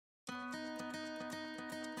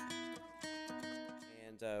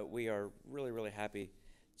we are really, really happy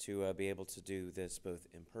to be able to do this both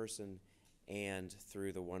in person and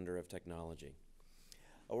through the wonder of technology.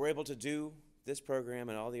 We're able to do this program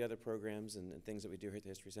and all the other programs and things that we do here at the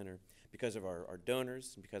History Center because of our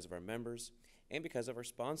donors, and because of our members, and because of our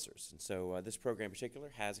sponsors. And so this program in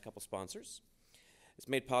particular has a couple sponsors. It's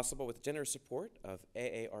made possible with generous support of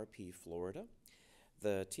AARP Florida,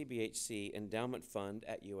 the TBHC Endowment Fund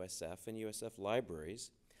at USF and USF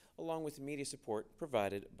Libraries, along with media support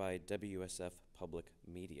provided by WSF Public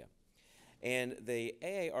Media. And the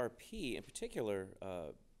AARP in particular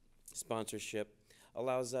sponsorship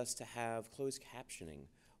allows us to have closed captioning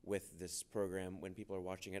with this program when people are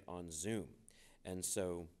watching it on Zoom. And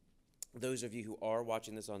so those of you who are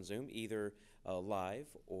watching this on Zoom, either live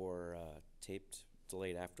or taped,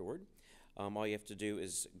 delayed afterward, all you have to do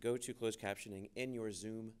is go to closed captioning in your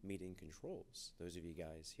Zoom meeting controls. Those of you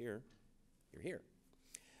guys here, you're here.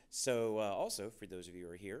 So also, for those of you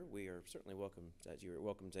who are here, we are certainly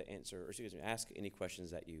welcome to answer, or excuse me, ask any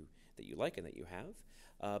questions that you like and that you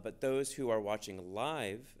have. But those who are watching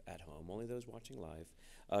live at home, only those watching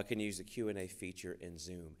live, can use the Q&A feature in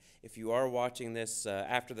Zoom. If you are watching this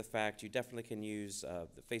after the fact, you definitely can use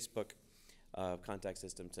the Facebook contact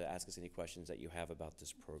system to ask us any questions that you have about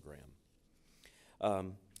this program.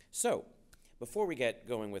 So, before we get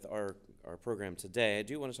going with our program today, I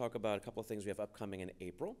do want to talk about a couple of things we have upcoming in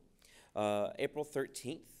April. April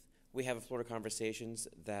 13th, we have a Florida Conversations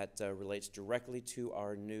that relates directly to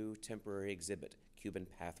our new temporary exhibit, Cuban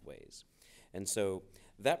Pathways. And so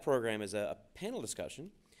that program is a panel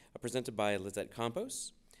discussion presented by Lizette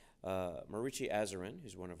Campos, Marucci Azarin,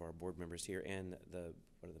 who's one of our board members here and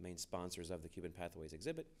one of the main sponsors of the Cuban Pathways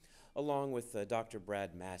exhibit, along with Dr.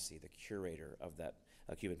 Brad Massey, the curator of that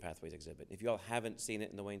Cuban Pathways exhibit. If you all haven't seen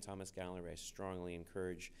it in the Wayne Thomas Gallery, I strongly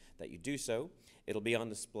encourage that you do so. It'll be on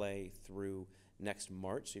display through next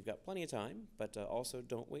March, so you've got plenty of time, but also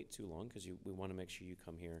don't wait too long because we want to make sure you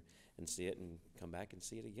come here and see it and come back and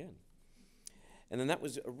see it again. And then that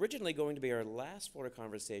was originally going to be our last Florida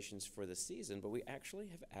Conversations for the season, but we actually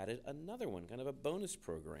have added another one, kind of a bonus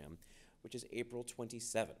program, which is April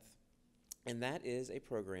 27th. And that is a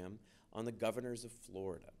program on the governors of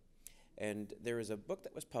Florida. And there is a book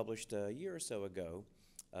that was published a year or so ago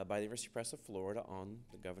by the University Press of Florida on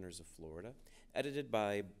the governors of Florida, edited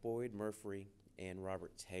by Boyd Murphy and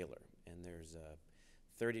Robert Taylor. And there's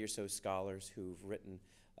 30 or so scholars who've written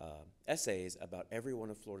essays about every one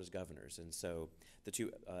of Florida's governors. And so the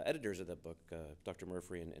two editors of the book, Dr.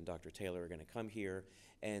 Murphy and Dr. Taylor, are going to come here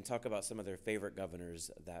and talk about some of their favorite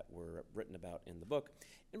governors that were written about in the book.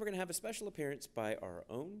 And we're going to have a special appearance by our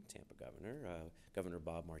own Tampa governor, Governor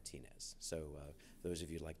Bob Martinez. So those of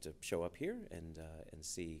you who'd like to show up here and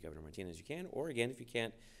see Governor Martinez, you can. Or again, if you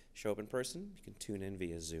can't show up in person, you can tune in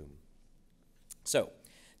via Zoom. So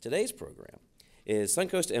today's program is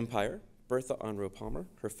Suncoast Empire, Bertha Honoré Palmer,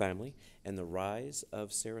 her family, and the Rise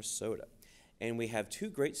of Sarasota. And we have two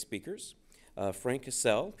great speakers, Frank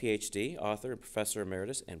Cassell, PhD, author and professor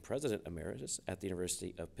emeritus and president emeritus at the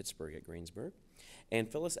University of Pittsburgh at Greensburg, and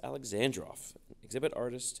Phyllis Alexandroff, exhibit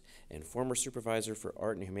artist and former supervisor for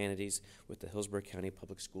art and humanities with the Hillsborough County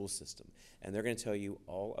Public School System. And they're going to tell you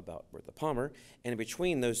all about Bertha Palmer. And in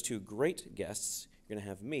between those two great guests, you're going to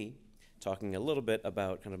have me talking a little bit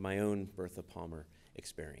about kind of my own Bertha Palmer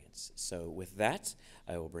experience. So with that,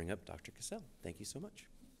 I will bring up Dr. Cassell. Thank you so much.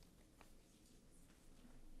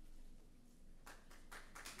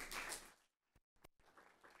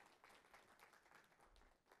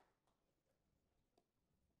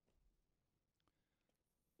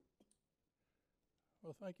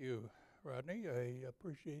 Well, thank you, Rodney. I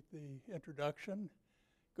appreciate the introduction.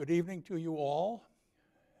 Good evening to you all.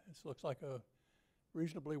 This looks like a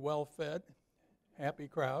reasonably well-fed, happy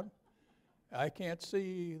crowd. I can't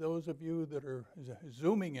see those of you that are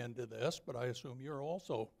zooming into this, but I assume you're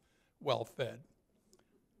also well-fed.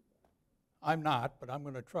 I'm not, but I'm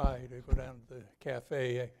going to try to go down to the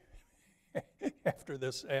cafe after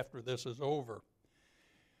this is over.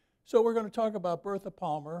 So we're going to talk about Bertha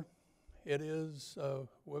Palmer. It is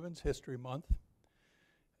Women's History Month,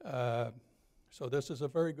 so this is a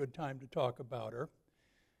very good time to talk about her.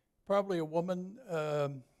 Probably a woman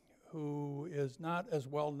who is not as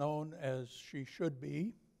well known as she should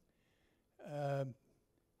be.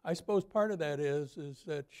 I suppose part of that is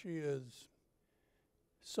that she is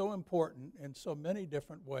so important in so many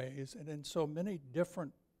different ways and in so many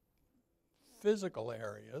different physical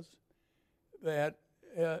areas that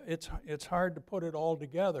it's hard to put it all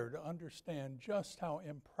together to understand just how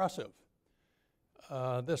impressive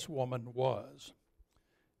this woman was.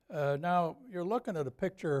 Now, you're looking at a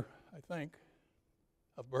picture, I think,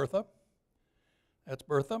 of Bertha. That's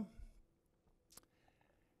Bertha.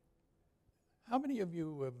 How many of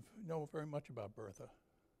you know very much about Bertha?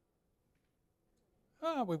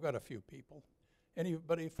 We've got a few people.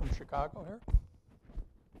 Anybody from Chicago here?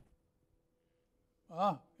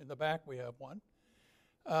 In the back we have one.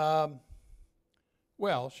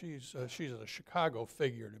 Well, she's a Chicago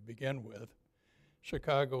figure to begin with.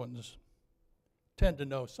 Chicagoans tend to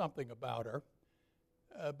know something about her,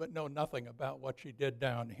 but know nothing about what she did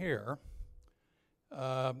down here.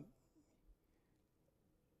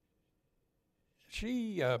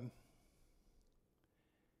 She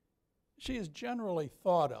is generally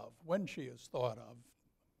thought of, when she is thought of,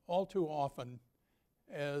 all too often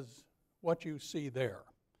as what you see there.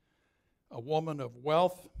 A woman of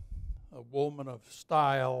wealth, a woman of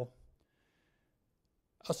style,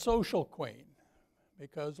 a social queen,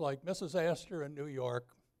 because like Mrs. Astor in New York,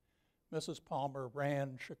 Mrs. Palmer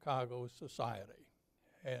ran Chicago's society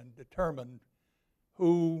and determined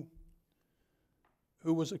who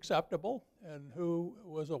was acceptable and who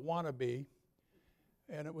was a wannabe,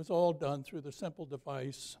 and it was all done through the simple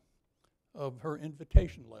device of her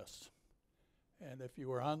invitation lists. And if you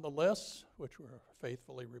were on the lists, which were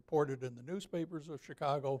faithfully reported in the newspapers of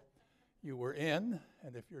Chicago, you were in,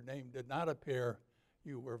 and if your name did not appear,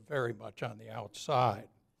 you were very much on the outside.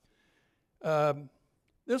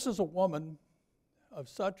 This is a woman of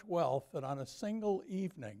such wealth that on a single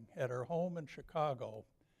evening at her home in Chicago,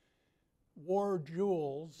 wore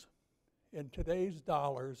jewels in today's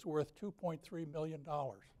dollars worth $2.3 million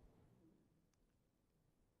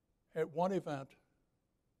at one event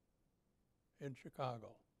in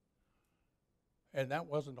Chicago. And that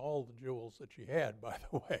wasn't all the jewels that she had, by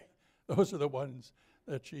the way. Those are the ones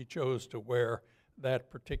that she chose to wear that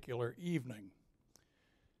particular evening.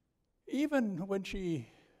 Even when she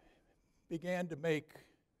began to make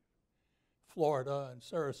Florida and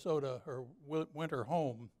Sarasota her winter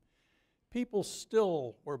home, people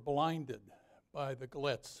still were blinded by the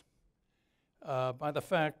glitz, by the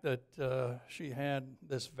fact that she had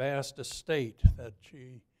this vast estate, that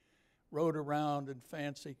she rode around in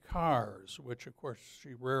fancy cars, which of course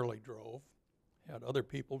she rarely drove, had other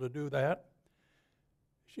people to do that.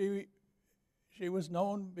 She was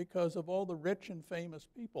known because of all the rich and famous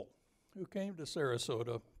people who came to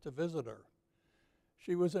Sarasota to visit her.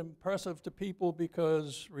 She was impressive to people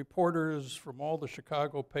because reporters from all the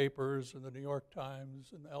Chicago papers and the New York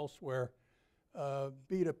Times and elsewhere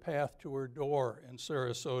beat a path to her door in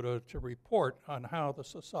Sarasota to report on how the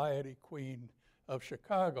society queen of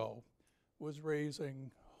Chicago was raising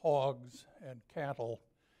hogs and cattle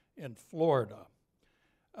in Florida.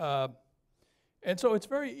 And so it's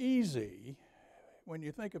very easy, when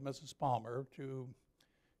you think of Mrs. Palmer, to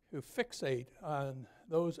fixate on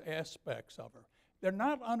those aspects of her. They're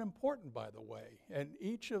not unimportant, by the way, and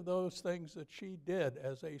each of those things that she did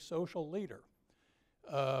as a social leader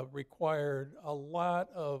required a lot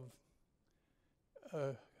of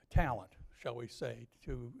talent, shall we say,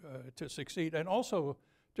 to succeed, and also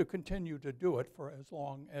to continue to do it for as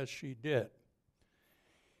long as she did.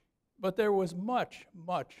 But there was much,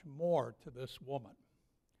 much more to this woman.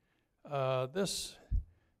 This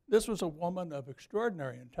was a woman of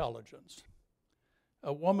extraordinary intelligence,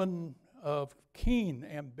 a woman of keen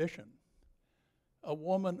ambition, a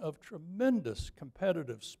woman of tremendous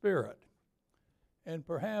competitive spirit, and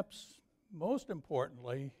perhaps most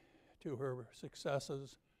importantly to her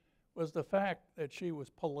successes was the fact that she was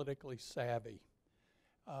politically savvy.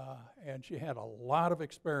 And she had a lot of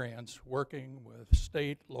experience working with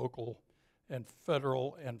state, local, and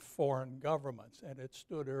federal and foreign governments, and it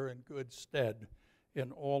stood her in good stead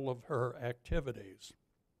in all of her activities.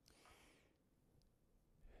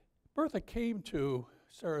 Bertha came to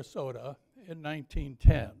Sarasota in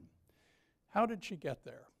 1910. How did she get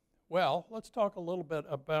there? Well, let's talk a little bit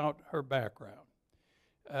about her background.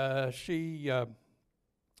 She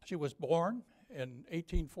was born in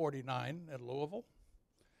 1849 in Louisville.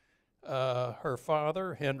 Her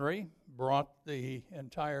father, Henry, brought the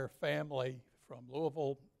entire family from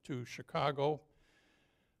Louisville to Chicago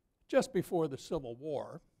just before the Civil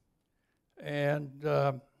War, and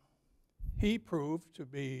he proved to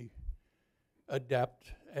be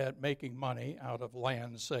adept at making money out of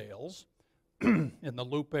land sales in the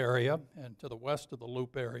Loop area and to the west of the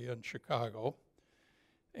Loop area in Chicago,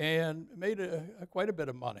 and made quite a bit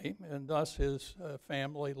of money, and thus his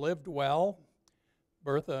family lived well.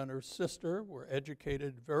 Bertha and her sister were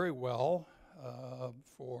educated very well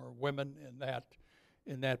for women in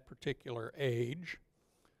that particular age.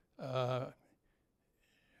 I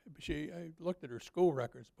looked at her school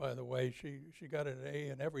records, by the way. She got an A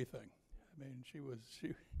in everything. I mean,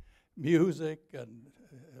 music and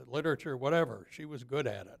literature, whatever. She was good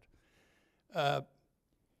at it.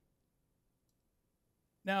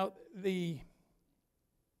 Now,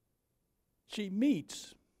 she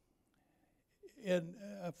meets in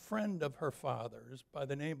a friend of her father's by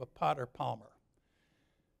the name of Potter Palmer.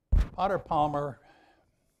 Potter Palmer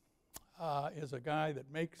is a guy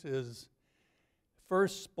that makes his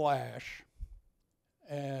first splash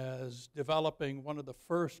as developing one of the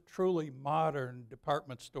first truly modern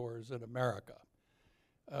department stores in America,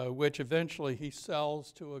 which eventually he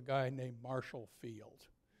sells to a guy named Marshall Field.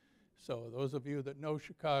 So those of you that know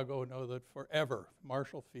Chicago know that forever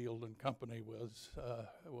Marshall Field and Company was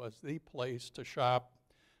the place to shop,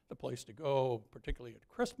 the place to go, particularly at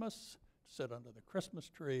Christmas, to sit under the Christmas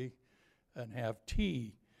tree and have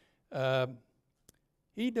tea.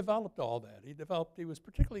 He developed all that. He was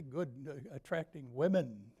particularly good attracting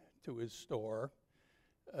women to his store.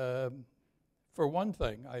 For one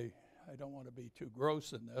thing, I don't want to be too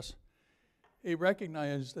gross in this, he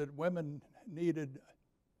recognized that women needed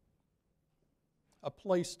a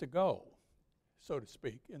place to go, so to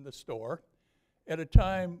speak, in the store at a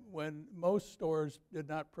time when most stores did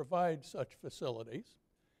not provide such facilities,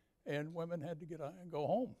 and women had to get on and go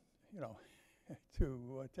home,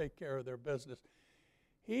 to take care of their business.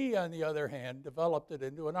 He, on the other hand, developed it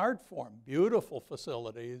into an art form, beautiful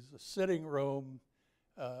facilities, a sitting room,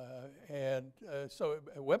 so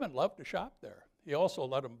women loved to shop there. He also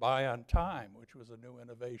let them buy on time, which was a new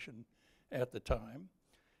innovation at the time.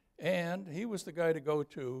 And he was the guy to go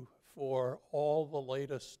to for all the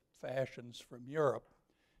latest fashions from Europe,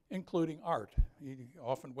 including art. He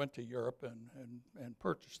often went to Europe and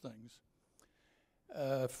purchased things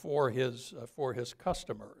for his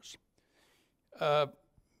customers.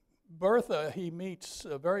 Bertha, he meets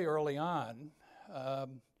very early on.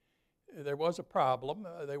 There was a problem.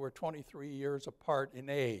 They were 23 years apart in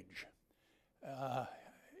age.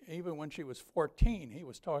 Even when she was 14, he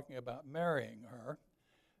was talking about marrying her.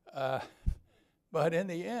 But in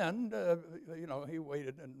the end, he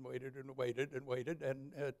waited and waited and waited and waited,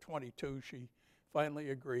 and at 22, she finally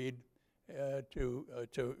agreed to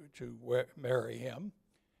marry him.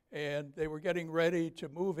 And they were getting ready to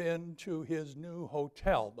move into his new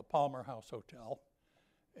hotel, the Palmer House Hotel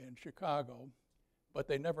in Chicago, but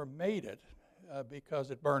they never made it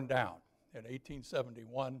because it burned down in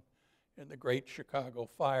 1871 in the Great Chicago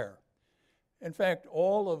Fire. In fact,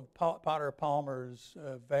 all of Potter Palmer's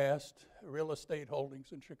vast real estate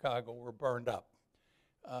holdings in Chicago were burned up.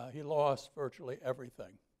 He lost virtually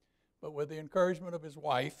everything. But with the encouragement of his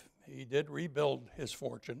wife, he did rebuild his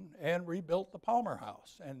fortune and rebuilt the Palmer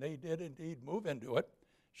House. And they did indeed move into it.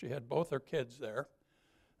 She had both her kids there.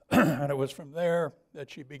 And it was from there that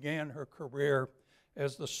she began her career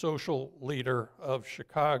as the social leader of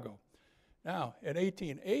Chicago. Now, in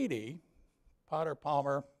 1880, Potter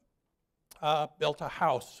Palmer built a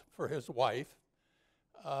house for his wife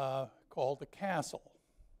called the Cassell.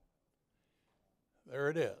 There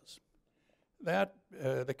it is.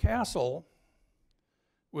 The Cassell,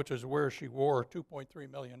 which is where she wore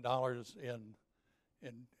 $2.3 million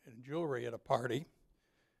in jewelry at a party,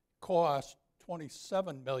 cost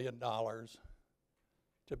 $27 million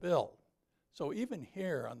to build. So even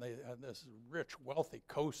here on this rich, wealthy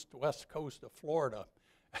west coast of Florida,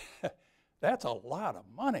 that's a lot of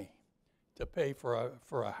money to pay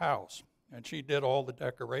for a house. And she did all the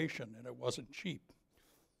decoration, and it wasn't cheap.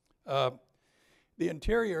 The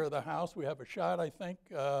interior of the house, we have a shot, I think,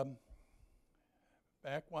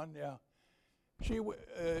 back one, yeah.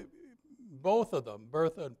 Both of them,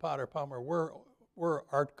 Bertha and Potter Palmer, were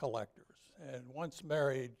art collectors. And once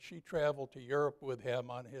married, she traveled to Europe with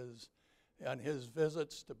him on his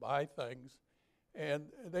visits to buy things.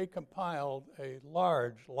 And they compiled a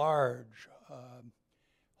large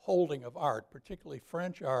holding of art, particularly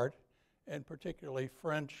French art and particularly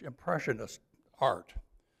French Impressionist art,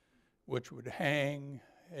 which would hang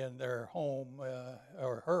in their home,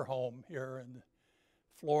 or her home here in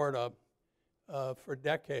Florida for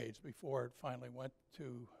decades before it finally went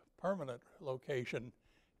to permanent location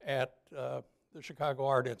at the Chicago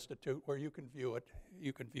Art Institute, where you can view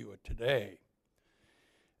it today.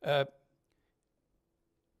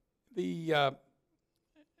 The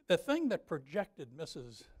thing that projected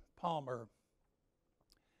Mrs. Palmer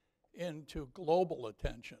into global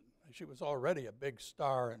attention, she was already a big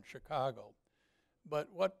star in Chicago, but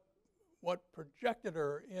what projected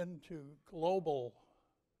her into global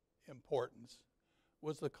importance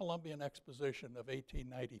was the Columbian Exposition of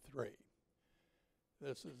 1893.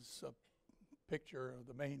 This is a picture of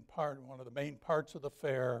one of the main parts of the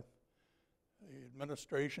fair, the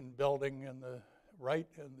administration building on the right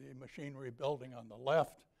and the machinery building on the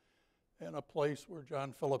left. in a place where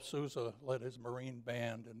John Philip Sousa led his Marine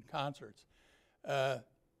band and concerts.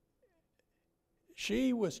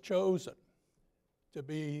 She was chosen to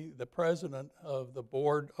be the president of the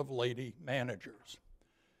Board of Lady Managers.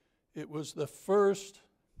 It was the first,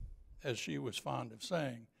 as she was fond of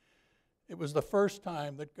saying, it was the first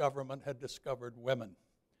time that government had discovered women.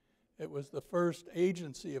 It was the first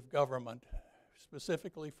agency of government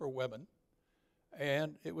specifically for women,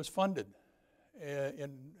 and it was funded in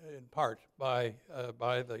part by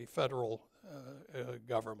the federal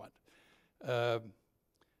government.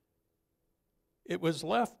 It was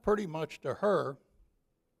left pretty much to her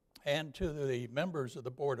and to the members of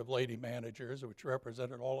the Board of Lady Managers, which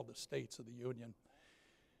represented all of the states of the Union,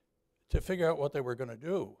 to figure out what they were going to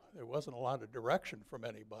do. There wasn't a lot of direction from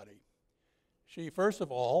anybody. She, first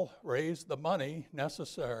of all, raised the money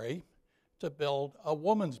necessary to build a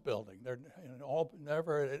woman's building.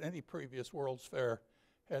 Never at any previous World's Fair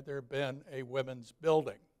had there been a women's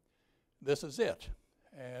building. This is it.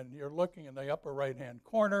 And you're looking in the upper right-hand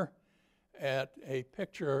corner at a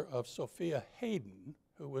picture of Sophia Hayden,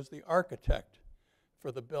 who was the architect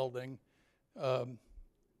for the building,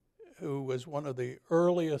 who was one of the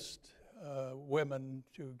earliest women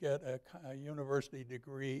to get a university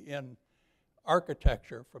degree in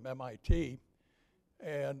architecture from MIT,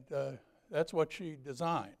 and that's what she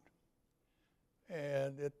designed.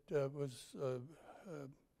 And it was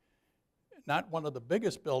not one of the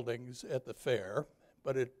biggest buildings at the fair,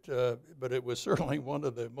 but it was certainly one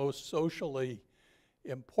of the most socially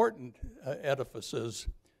important edifices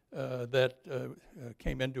that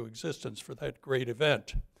came into existence for that great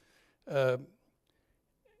event.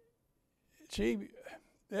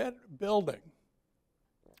 That building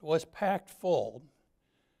was packed full,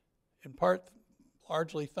 in part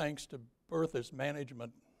largely thanks to Bertha's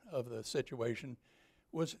management of the situation.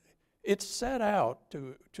 It set out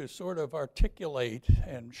to sort of articulate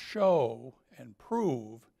and show and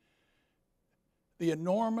prove the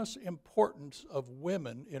enormous importance of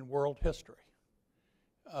women in world history,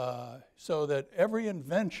 so that every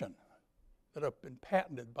invention that had been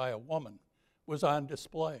patented by a woman was on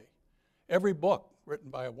display. Every book written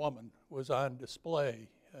by a woman was on display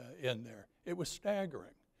in there. It was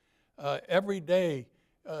staggering. Every day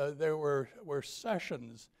there were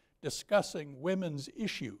sessions discussing women's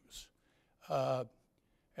issues.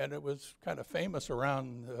 And it was kind of famous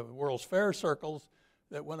around the World's Fair circles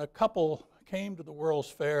that when a couple came to the World's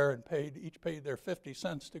Fair and each paid their 50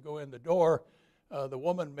 cents to go in the door, the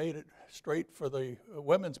woman made it straight for the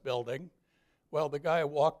women's building, while the guy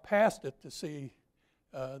walked past it to see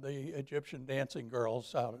the Egyptian dancing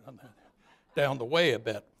girls out down the way a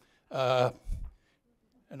bit.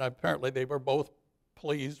 And apparently they were both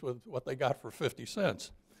pleased with what they got for 50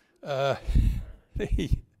 cents.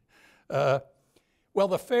 Well,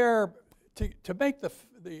 the fair, to make the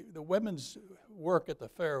women's work at the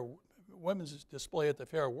fair, women's display at the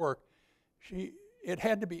fair work, it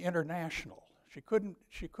had to be international. She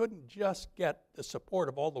couldn't just get the support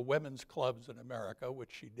of all the women's clubs in America,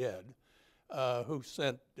 which she did, who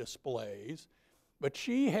sent displays, but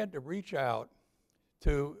she had to reach out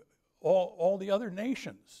to all the other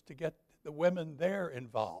nations to get the women there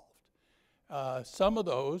involved. Some of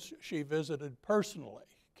those she visited personally,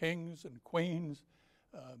 kings and queens,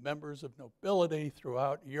 members of nobility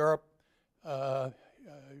throughout Europe.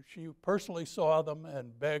 She personally saw them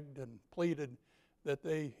and begged and pleaded that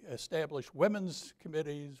they establish women's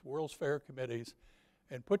committees, World's Fair committees,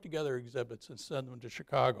 and put together exhibits and send them to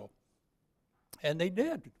Chicago. And they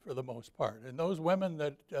did, for the most part. And those women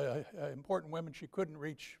that, important women she couldn't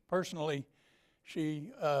reach personally,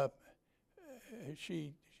 she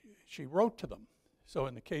wrote to them. So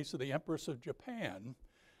in the case of the Empress of Japan,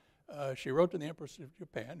 she wrote to the Empress of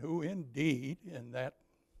Japan, who indeed, in that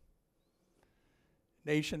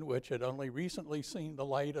nation which had only recently seen the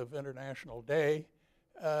light of International Day,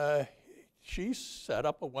 she set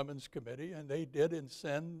up a women's committee, and they did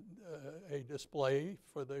send a display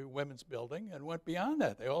for the women's building and went beyond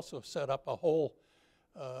that. They also set up a whole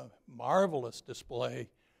marvelous display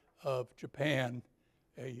of Japan,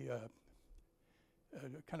 a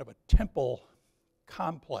kind of a temple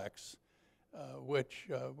complex, which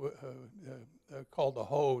called the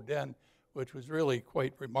Ho Den, which was really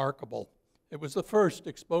quite remarkable. It was the first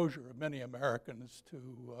exposure of many Americans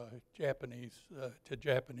to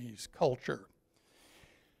Japanese culture.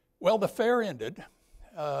 Well, the fair ended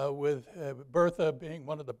with Bertha being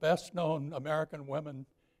one of the best-known American women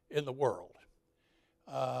in the world.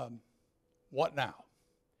 What now?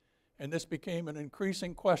 And this became an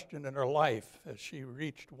increasing question in her life as she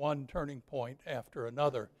reached one turning point after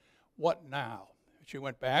another. What now? She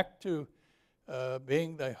went back to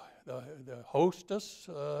being the hostess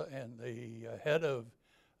and the head of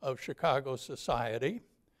Chicago society.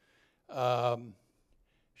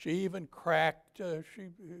 She even cracked into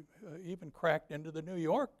the New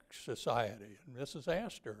York Society, and Mrs.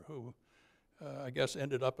 Astor, who I guess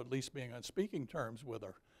ended up at least being on speaking terms with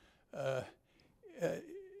her.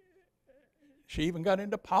 She even got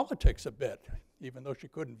into politics a bit, even though she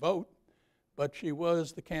couldn't vote, but she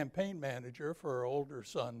was the campaign manager for her older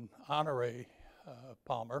son, Honoré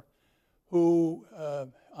Palmer, who,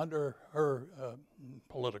 under her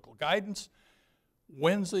political guidance,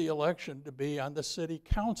 wins the election to be on the city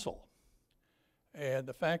council. And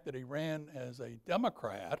the fact that he ran as a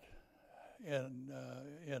Democrat in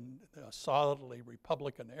a solidly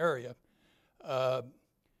Republican area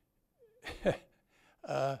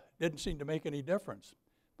didn't seem to make any difference.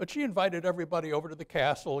 But she invited everybody over to the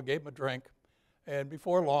castle, gave them a drink, and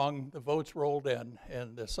before long, the votes rolled in,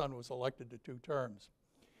 and the son was elected to 2 terms.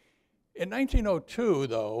 In 1902,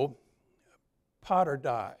 though, Potter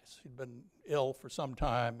dies. He'd been ill for some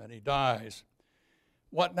time, and he dies.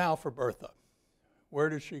 What now for Bertha? Where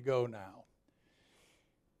does she go now?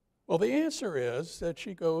 Well, the answer is that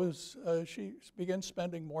she begins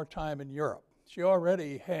spending more time in Europe. She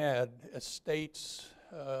already had estates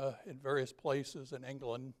in various places in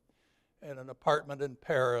England, and an apartment in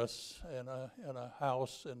Paris, and a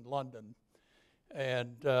house in London.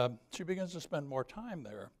 And she begins to spend more time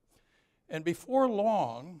there. And before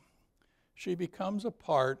long, she becomes a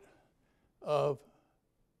part of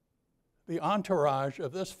the entourage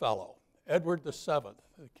of this fellow, Edward VII,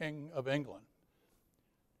 the King of England.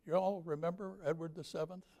 You all remember Edward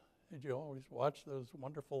VII? Did you always watch those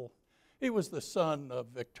wonderful? He was the son of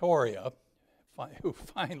Victoria, who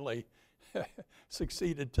finally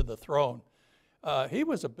succeeded to the throne. He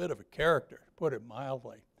was a bit of a character, to put it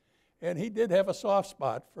mildly. And he did have a soft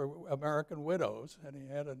spot for American widows, and he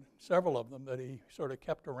had several of them that he sort of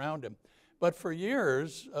kept around him. But for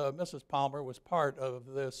years, Mrs. Palmer was part of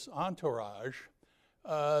this entourage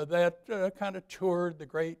that kind of toured the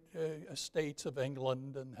great estates of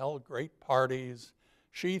England and held great parties.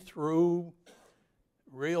 She threw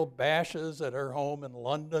real bashes at her home in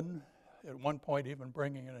London, at one point even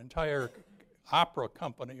bringing an entire opera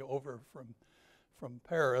company over from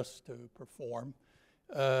Paris to perform.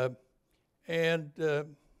 And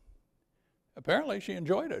apparently she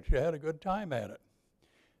enjoyed it. She had a good time at it.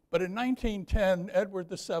 But in 1910, Edward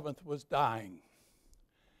VII was dying.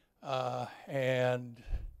 And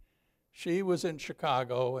she was in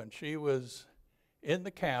Chicago, and she was in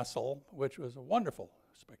the castle, which was a wonderful,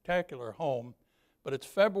 spectacular home. But it's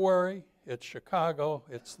February, it's Chicago,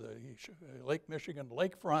 it's the Lake Michigan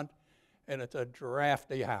lakefront, and it's a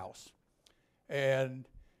drafty house. And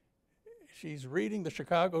she's reading the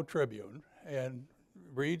Chicago Tribune and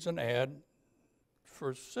reads an ad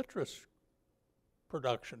for citrus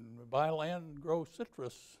production, buy land and grow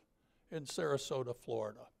citrus in Sarasota,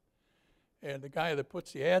 Florida. And the guy that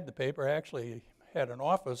puts the ad in the paper actually had an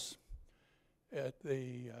office at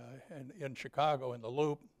in Chicago in the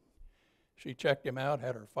Loop. She checked him out,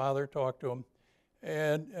 had her father talk to him,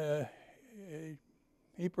 and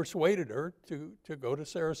he persuaded her to go to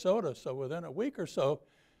Sarasota. So within a week or so,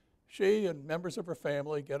 she and members of her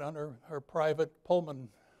family get on her private Pullman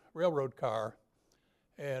railroad car,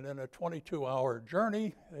 and in a 22-hour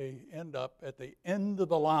journey, they end up at the end of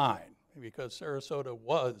the line, because Sarasota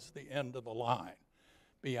was the end of the line.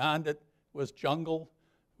 Beyond it was jungle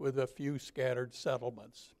with a few scattered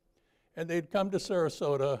settlements. And they'd come to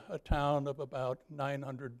Sarasota, a town of about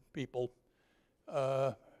 900 people,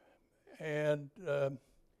 and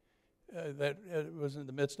that it was in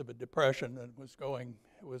the midst of a depression and was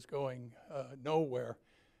going nowhere.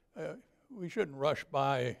 We shouldn't rush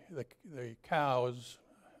by the cows.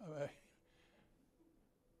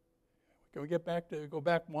 Can we go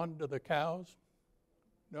back one to the cows?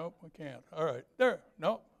 No, we can't. All right, there,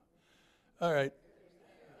 no. All right.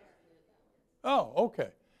 Oh, okay.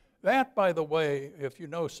 That, by the way, if you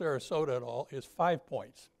know Sarasota at all, is 5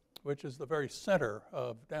 Points, which is the very center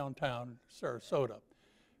of downtown Sarasota.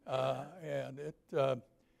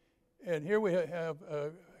 And here we have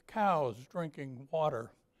cows drinking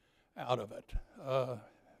water out of it,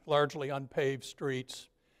 largely unpaved streets.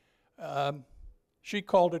 She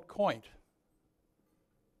called it quaint.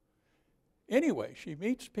 Anyway, she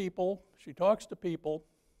meets people, she talks to people,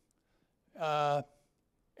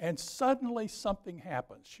 and suddenly something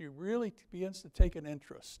happens. She really begins to take an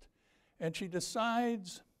interest. And she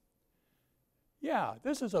decides, yeah,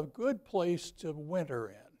 this is a good place to winter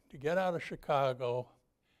in, to get out of Chicago.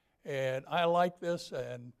 And I like this.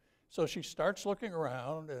 And So she starts looking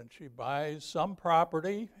around, and she buys some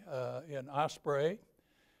property in Osprey,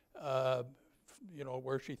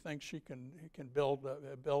 where she thinks she can build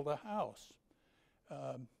a house.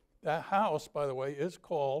 That house, by the way, was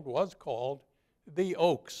called The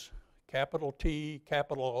Oaks, capital T,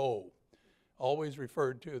 capital O, always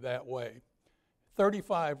referred to that way.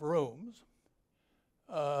 35 rooms,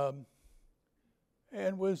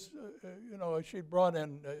 and was, she brought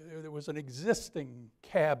in, there was an existing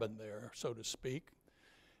cabin there, so to speak,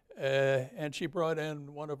 and she brought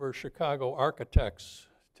in one of her Chicago architects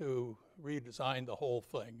to redesign the whole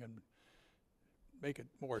thing and make it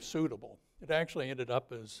more suitable. It actually ended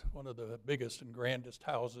up as one of the biggest and grandest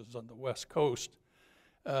houses on the West Coast.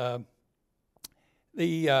 The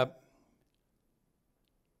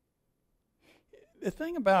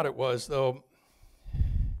thing about it was, though,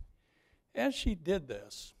 as she did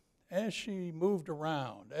this, as she moved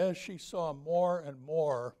around, as she saw more and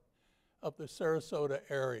more of the Sarasota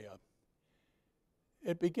area,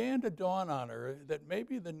 it began to dawn on her that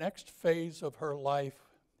maybe the next phase of her life,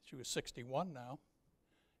 she was 61 now,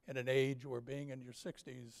 at an age where being in your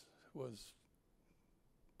 60s was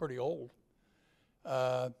pretty old.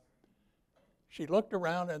 She looked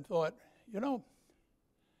around and thought,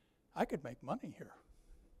 I could make money here.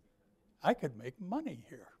 I could make money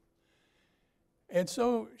here. And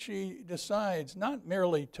so she decides not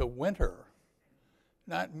merely to winter,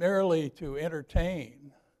 not merely to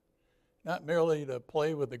entertain, not merely to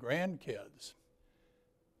play with the grandkids,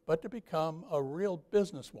 but to become a real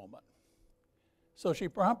businesswoman. So she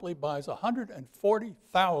promptly buys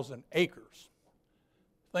 140,000 acres.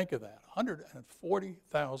 Think of that,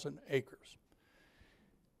 140,000 acres.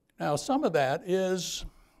 Now, some of that is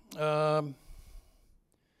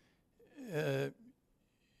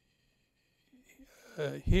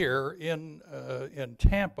here in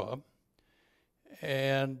Tampa,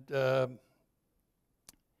 and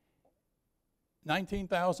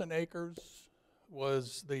 19,000 acres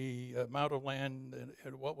was the amount of land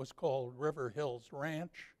at what was called River Hills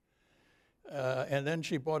Ranch. And then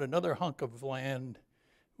she bought another hunk of land,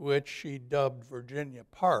 which she dubbed Virginia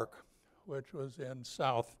Park, which was in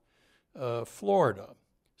South Florida.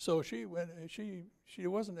 So she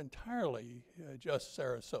wasn't entirely just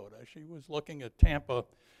Sarasota. She was looking at Tampa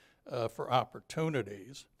for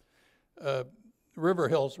opportunities. River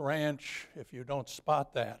Hills Ranch, if you don't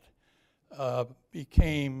spot that,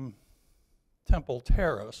 became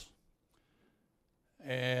Terrace,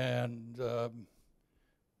 and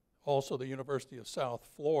also the University of South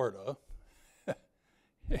Florida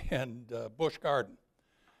and Busch Garden.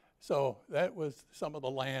 So that was some of the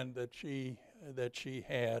land that she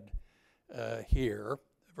had here.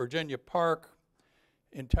 Virginia Park,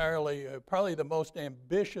 entirely, probably the most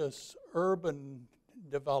ambitious urban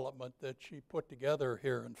development that she put together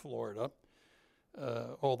here in Florida,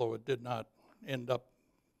 although it did not end up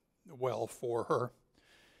well for her.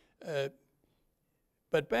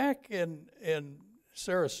 But back in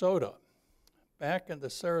Sarasota, back in the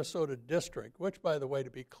Sarasota district, which, by the way,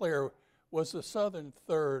 to be clear, was the southern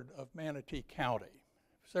third of Manatee County.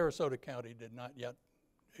 Sarasota County did not yet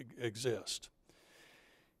exist.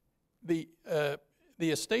 The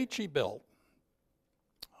estate she built,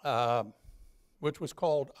 which was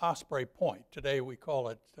called Osprey Point. Today we call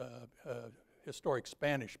it historic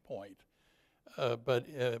Spanish Point. But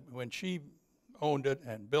when she owned it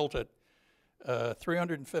and built it,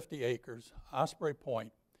 350 acres, Osprey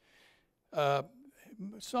Point,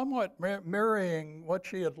 somewhat mirroring what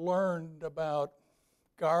she had learned about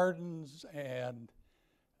gardens and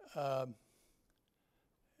the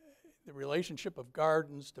relationship of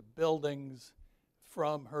gardens to buildings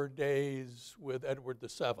from her days with Edward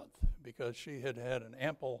VII, because she had had an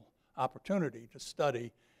ample opportunity to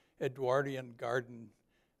study Edwardian garden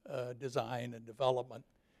design and development,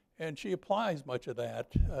 and she applies much of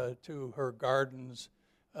that to her gardens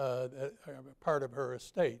that are part of her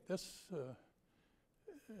estate. This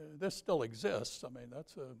still exists. I mean,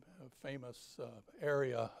 that's a famous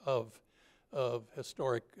area of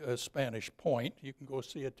historic Spanish Point. You can go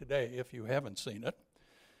see it today if you haven't seen it.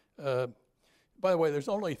 By the way, there's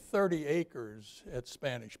only 30 acres at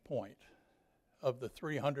Spanish Point of the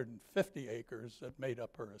 350 acres that made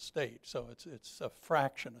up her estate. So it's a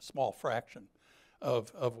fraction, a small fraction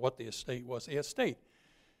of what the estate was. The estate,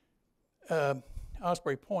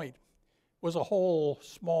 Osprey Point, was a whole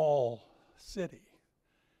small city.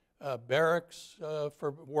 Barracks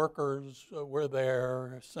for workers were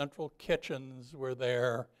there, central kitchens were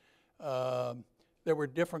there. There were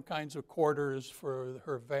different kinds of quarters for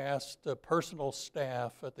her vast personal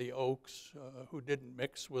staff at the Oaks who didn't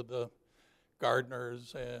mix with the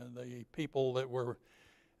gardeners and the people that were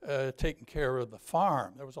taking care of the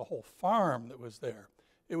farm. There was a whole farm that was there.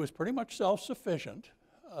 It was pretty much self-sufficient.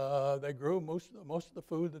 They grew most of the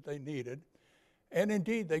food that they needed. And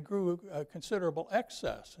indeed, they grew a considerable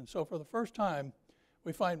excess. And so for the first time,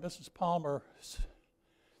 we find Mrs. Palmer,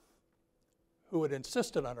 who had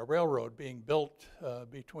insisted on a railroad being built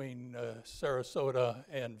between Sarasota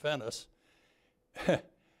and Venice.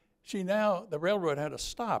 The railroad had to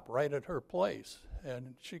stop right at her place,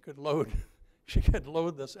 and she could load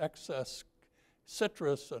this excess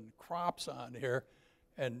citrus and crops on here,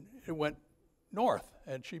 and it went north,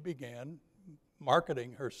 and she began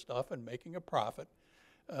marketing her stuff and making a profit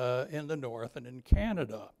in the north and in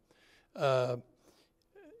Canada.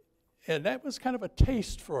 And that was kind of a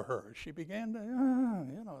taste for her. She began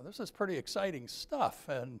to, this is pretty exciting stuff,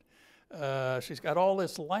 and she's got all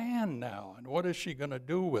this land now, and what is she going to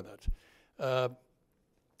do with it?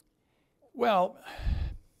 Well,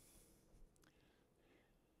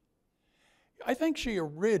 I think she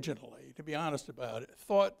originally, to be honest about it,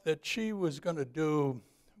 thought that she was going to do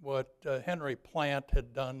what Henry Plant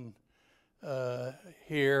had done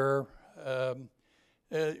here.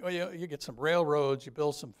 You get some railroads, you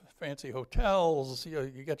build some fancy hotels,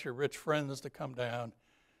 you get your rich friends to come down,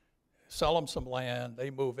 sell them some land,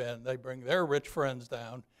 they move in, they bring their rich friends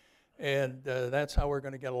down, and that's how we're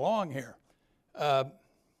going to get along here.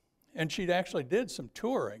 And she actually did some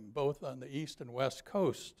touring, both on the east and west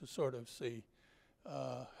coast, to sort of see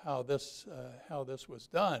how this was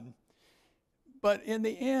done. But in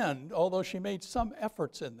the end, although she made some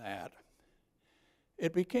efforts in that,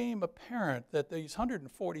 it became apparent that these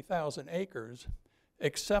 140,000 acres,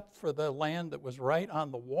 except for the land that was right on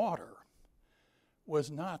the water, was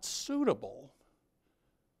not suitable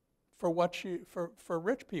for for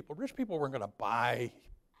rich people. Rich people weren't going to buy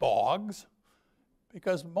bogs,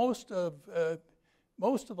 because most of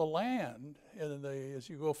the land as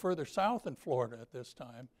you go further south in Florida at this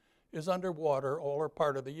time is underwater all or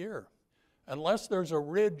part of the year, unless there's a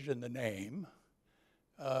ridge in the name.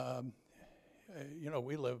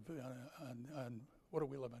 We live on what do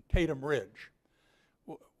we live on? Tatum Ridge.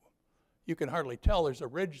 You can hardly tell there's a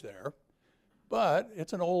ridge there, but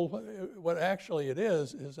it's an old, what actually it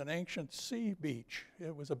is an ancient sea beach.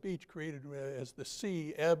 It was a beach created as the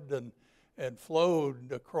sea ebbed and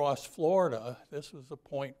flowed across Florida. This was a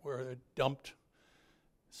point where it dumped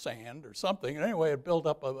sand or something. And anyway, it built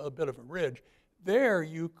up a bit of a ridge. There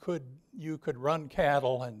you could run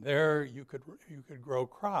cattle, and there you could grow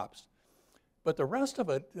crops. But the rest of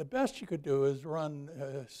it, the best you could do is run,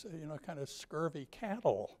 kind of scurvy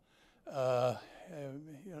cattle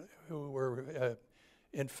who were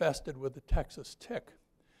infested with the Texas tick.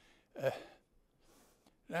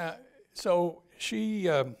 So she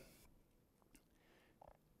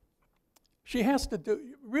has to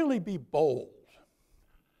really be bold.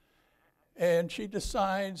 And she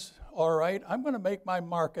decides, all right, I'm going to make my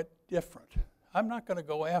market different. I'm not going to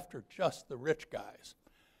go after just the rich guys.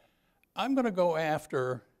 I'm going to go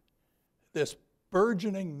after this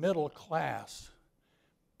burgeoning middle class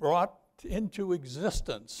brought into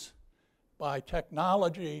existence by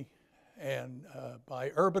technology and by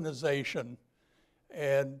urbanization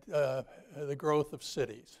and the growth of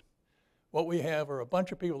cities. What we have are a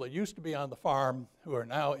bunch of people that used to be on the farm who are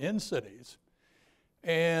now in cities,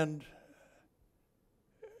 and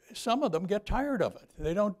some of them get tired of it.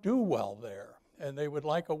 They don't do well there, and they would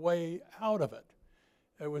like a way out of it.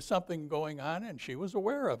 There was something going on, and she was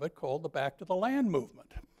aware of it, called the Back to the Land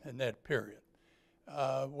movement in that period,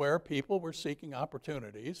 where people were seeking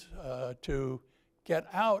opportunities to get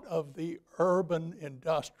out of the urban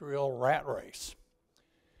industrial rat race.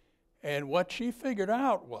 And what she figured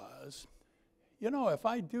out was, if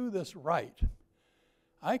I do this right,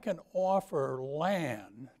 I can offer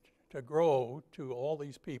land to grow to all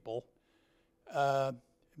these people,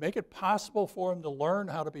 make it possible for them to learn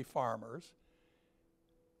how to be farmers,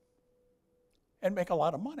 and make a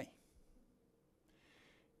lot of money.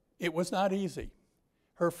 It was not easy.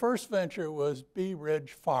 Her first venture was Bee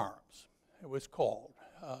Ridge Farms, it was called.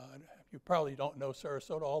 You probably don't know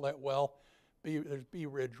Sarasota all that well. There's Bee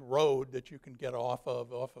Ridge Road that you can get off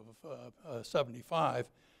of 75.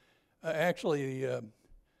 Actually, the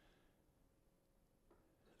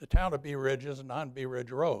town of Bee Ridge isn't on Bee Ridge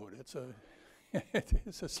Road.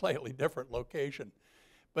 It's a slightly different location.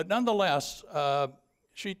 But nonetheless,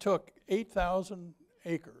 she took 8,000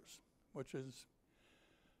 acres, which is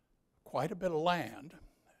quite a bit of land,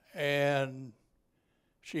 and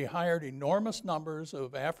she hired enormous numbers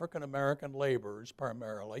of African-American laborers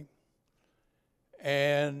primarily,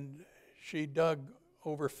 and she dug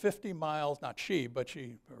over 50 miles, not she, but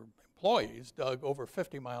her employees dug over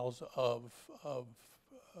 50 miles of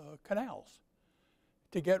canals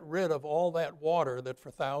to get rid of all that water that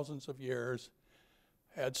for thousands of years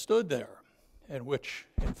had stood there, and which,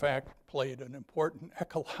 in fact, played an important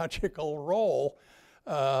ecological role,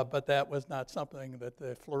 but that was not something that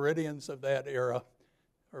the Floridians of that era,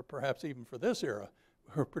 or perhaps even for this era,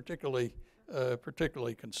 were particularly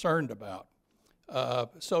concerned about.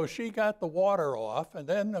 So she got the water off, and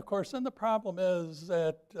then, of course, then the problem is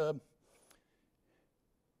that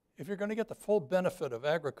if you're going to get the full benefit of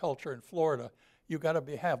agriculture in Florida, you've got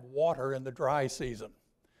to have water in the dry season.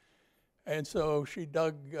 And so she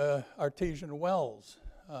dug artesian wells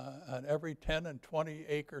on every 10 and 20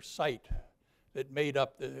 acre site that made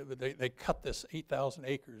up, they cut this 8,000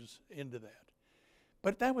 acres into that.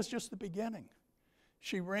 But that was just the beginning.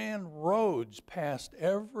 She ran roads past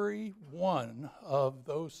every one of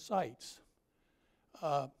those sites.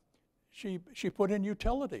 She put in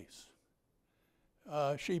utilities.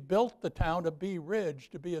 She built the town of Bee Ridge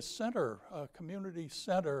to be a center, a community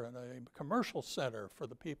center and a commercial center for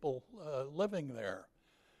the people living there.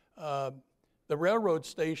 The railroad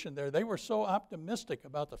station there, they were so optimistic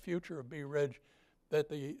about the future of Bee Ridge that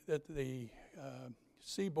the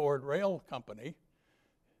Seaboard Rail Company,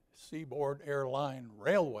 Seaboard Airline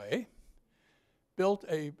Railway, built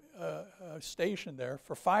a station there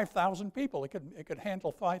for 5,000 people. It could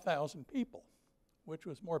handle 5,000 people, which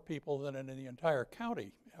was more people than in the entire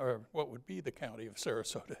county, or what would be the county of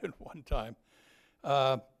Sarasota at one time.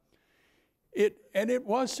 It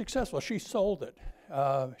was successful. She sold it.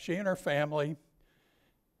 She and her family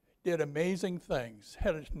did amazing things,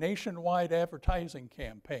 had a nationwide advertising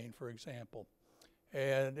campaign, for example.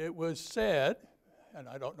 And it was said, and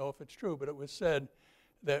I don't know if it's true, but it was said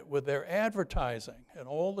that with their advertising and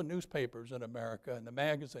all the newspapers in America and the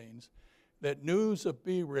magazines, that news of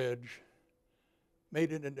Bee Ridge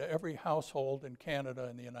made it into every household in Canada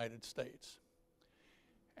and the United States.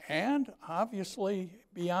 And obviously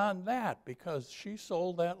beyond that, because she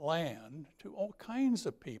sold that land to all kinds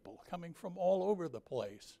of people coming from all over the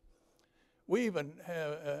place. We even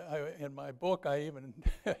have, in my book, I even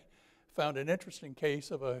found an interesting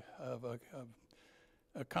case of a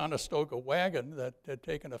Conestoga wagon that had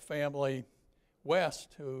taken a family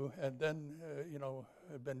west who had then,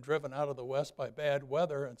 had been driven out of the west by bad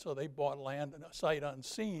weather, and so they bought land in a sight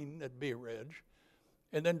unseen at Bee Ridge,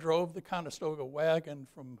 and then drove the Conestoga wagon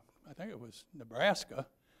from, I think it was Nebraska,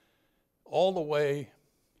 all the way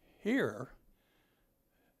here,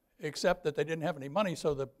 except that they didn't have any money,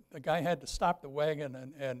 so the guy had to stop the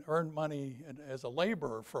wagon and earn money as a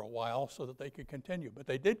laborer for a while so that they could continue. But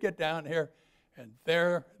they did get down here, and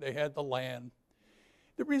there they had the land.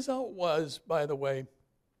 The result was, by the way,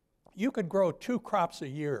 you could grow 2 crops a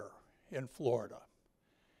year in Florida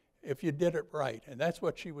if you did it right, and that's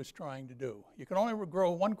what she was trying to do. You can only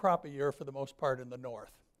grow 1 crop a year for the most part in the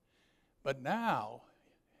north. But now,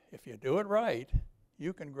 if you do it right,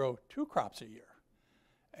 you can grow 2 crops a year.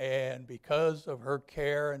 And because of her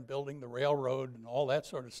care and building the railroad and all that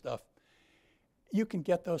sort of stuff, you can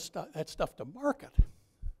get that stuff to market.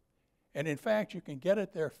 And in fact, you can get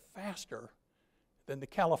it there faster than the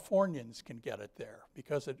Californians can get it there,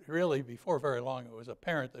 because it really, before very long, it was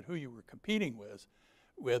apparent that who you were competing with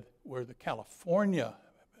were the California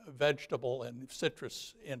vegetable and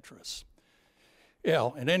citrus interests.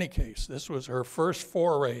 Yeah, in any case, this was her first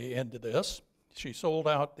foray into this. She sold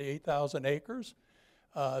out the 8,000 acres.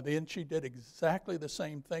 Then she did exactly the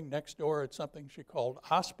same thing next door at something she called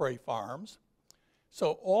Osprey Farms.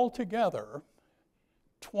 So altogether,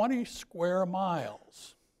 20 square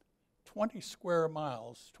miles, 20 square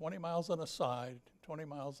miles, 20 miles on a side, 20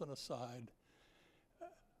 miles on a side.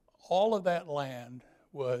 All of that land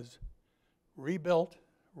was rebuilt,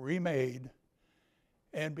 remade,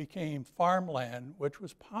 and became farmland, which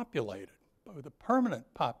was populated with a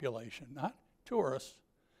permanent population, not tourists,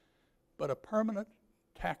 but a permanent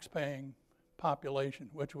tax-paying population,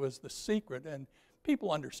 which was the secret, and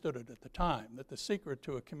people understood it at the time, that the secret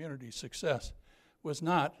to a community's success was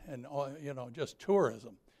not just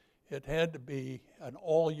tourism. It had to be an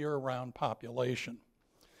all year round population.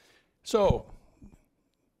 So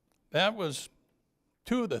that was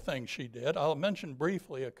 2 of the things she did. I'll mention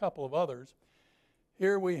briefly a couple of others.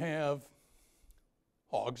 Here we have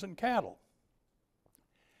hogs and cattle.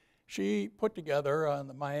 She put together on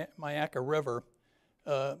the Myakka River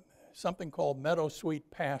something called Meadow Sweet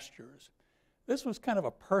Pastures. This was kind of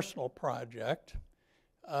a personal project.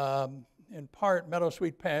 In part, Meadow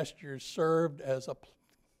Sweet Pastures served as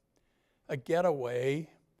a getaway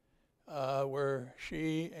where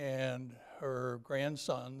she and her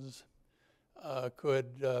grandsons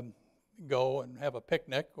could go and have a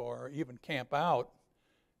picnic or even camp out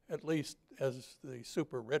at least as the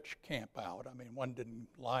super rich camp out. I mean, one didn't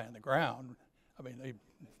lie on the ground. I mean,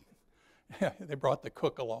 they brought the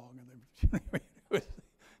cook along, and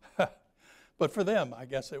but for them, I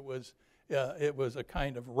guess it was a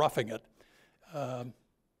kind of roughing it.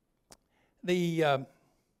 The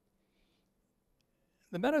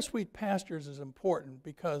Meadowsweet pastures is important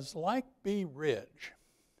because, like Bee Ridge,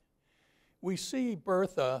 we see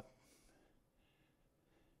Bertha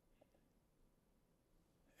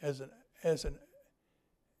as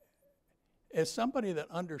somebody that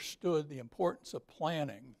understood the importance of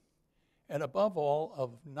planning, and above all,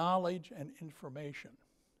 of knowledge and information.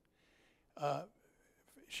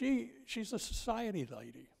 She's a society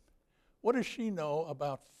lady. What does she know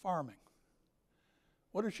about farming?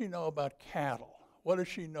 What does she know about cattle? What does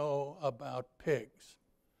she know about pigs?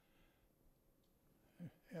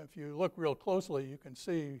 If you look real closely, you can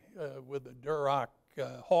see with the Duroc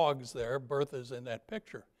hogs there, Bertha's in that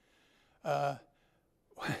picture.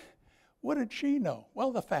 What did she know?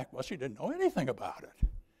 Well, the fact was she didn't know anything about it.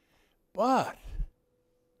 But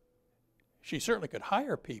she certainly could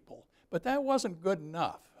hire people. But that wasn't good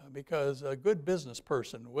enough, because a good business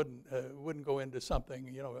person wouldn't go into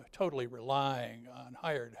something, totally relying on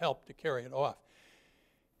hired help to carry it off.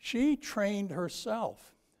 She trained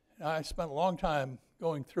herself. I spent a long time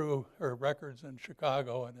going through her records in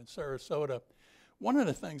Chicago and in Sarasota. One of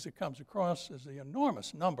the things that comes across is the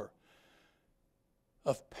enormous number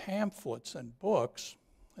of pamphlets and books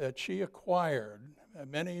that she acquired,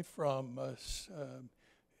 many from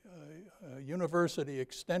university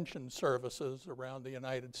extension services around the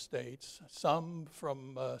United States, some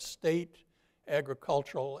from state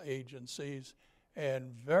agricultural agencies,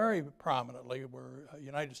 and very prominently were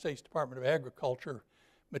United States Department of Agriculture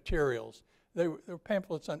materials. There were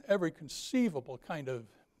pamphlets on every conceivable kind of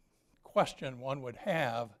question one would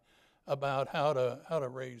have about how to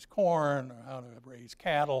raise corn or how to raise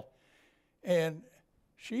cattle, and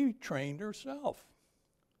she trained herself.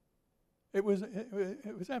 It was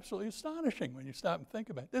absolutely astonishing when you stop and think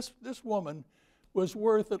about it. This woman was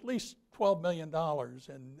worth at least $12 million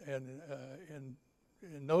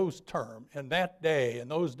in those terms, in that day, in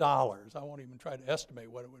those dollars. I won't even try to estimate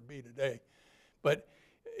what it would be today. But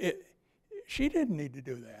she didn't need to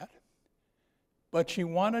do that. But she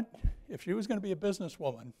wanted, if she was going to be a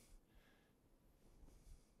businesswoman,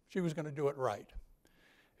 she was going to do it right.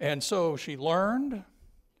 And so she learned,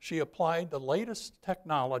 she applied the latest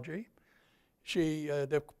technology.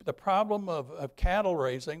 The problem of cattle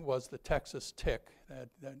raising was the Texas tick.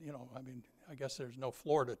 I guess there's no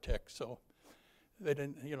Florida tick, so they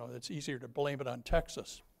didn't, it's easier to blame it on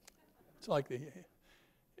Texas. It's like the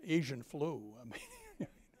Asian flu.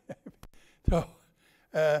 So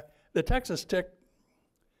the Texas tick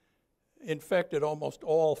infected almost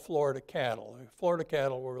all Florida cattle. Florida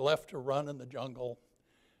cattle were left to run in the jungle,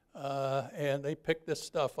 and they picked this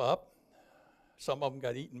stuff up. Some of them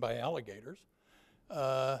got eaten by alligators.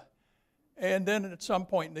 And then at some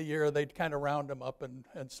point in the year, they'd kind of round them up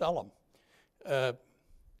and sell them.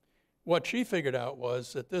 What she figured out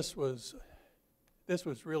was that this was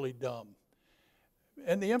really dumb.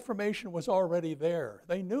 And the information was already there.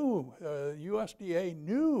 They knew, USDA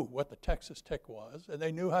knew what the Texas tick was, and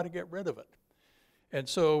they knew how to get rid of it. And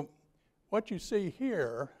so what you see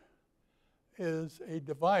here is a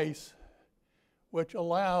device which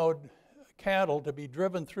allowed cattle to be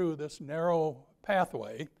driven through this narrow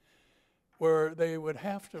pathway where they would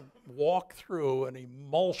have to walk through an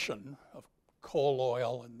emulsion of coal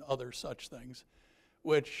oil and other such things,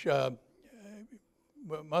 which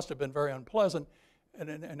must have been very unpleasant.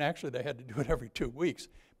 And actually, they had to do it every 2 weeks.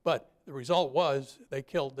 But the result was they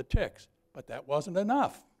killed the ticks. But that wasn't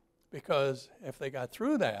enough, because if they got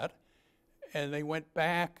through that and they went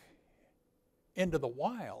back into the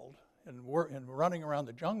wild and running around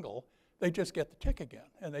the jungle, they'd just get the tick again,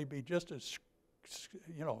 and they'd be just as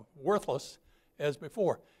worthless as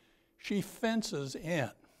before. She fences in.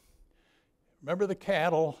 Remember the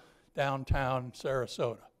cattle downtown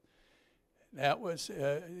Sarasota? That was,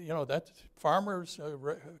 that farmers,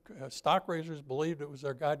 stock raisers believed it was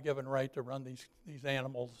their God-given right to run these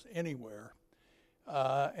animals anywhere.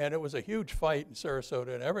 And it was a huge fight in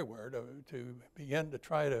Sarasota and everywhere to begin to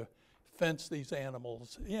try to fence these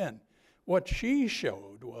animals in. What she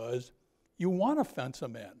showed was you want to fence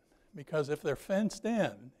them in, because if they're fenced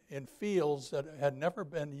in fields that had never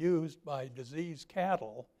been used by diseased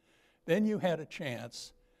cattle, then you had a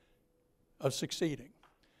chance of succeeding.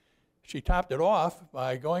 She topped it off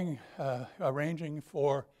by arranging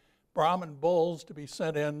for Brahman bulls to be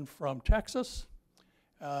sent in from Texas.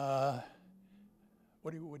 What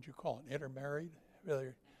would you call it? Intermarried?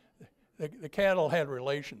 the cattle had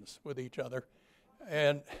relations with each other,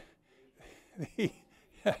 and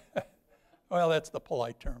well, that's the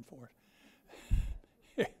polite term for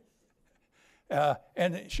it.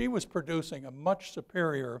 And she was producing a much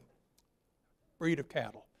superior breed of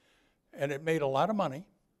cattle, and it made a lot of money,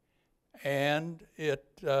 and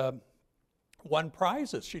it won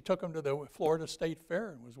prizes. She took them to the Florida State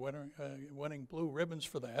Fair and was winning blue ribbons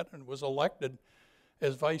for that, and was elected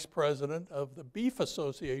as vice president of the Beef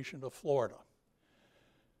Association of Florida.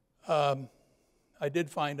 I did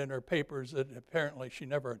find in her papers that apparently she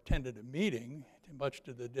never attended a meeting, much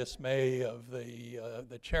to the dismay of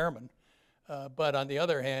the chairman. But on the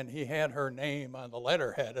other hand, he had her name on the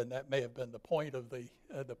letterhead, and that may have been the point of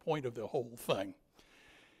the whole thing.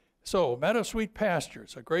 So, Meadow Sweet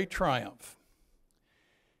Pastures, a great triumph.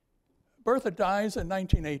 Bertha dies in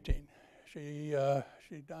 1918. She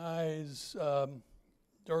dies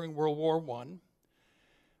during World War I,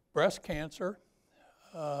 breast cancer,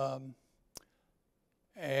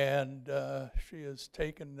 and she is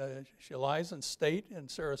taken, she lies in state in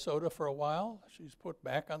Sarasota for a while. She's put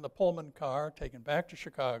back on the Pullman car, taken back to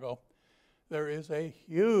Chicago. There is a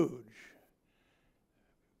huge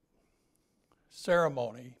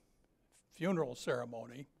ceremony, funeral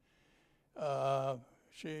ceremony. The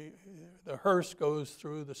hearse goes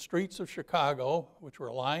through the streets of Chicago, which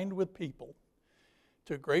were lined with people,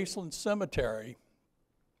 to Graceland Cemetery.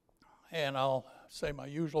 And I'll say my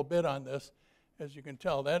usual bit on this. As you can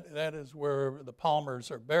tell, that is where the Palmers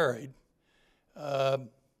are buried,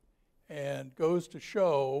 and goes to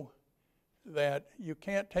show that you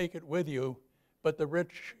can't take it with you, but the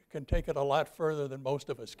rich can take it a lot further than most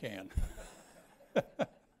of us can.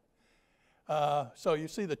 So you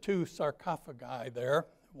see the two sarcophagi there,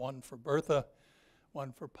 one for Bertha,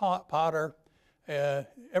 one for Potter.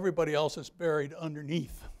 Everybody else is buried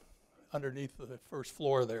underneath the first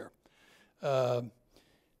floor there.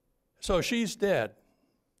 So she's dead,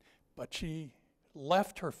 but she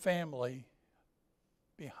left her family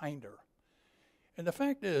behind her. And the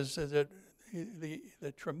fact is that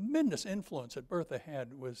the tremendous influence that Bertha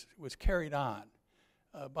had was carried on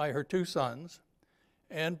by her two sons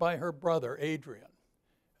and by her brother, Adrian.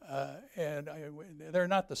 And they're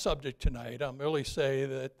not the subject tonight. I'll merely say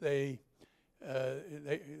that they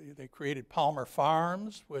created Palmer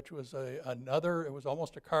Farms, which was it was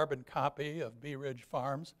almost a carbon copy of Bee Ridge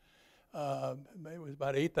Farms. It was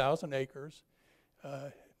about 8,000 acres,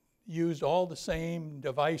 used all the same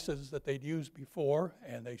devices that they'd used before,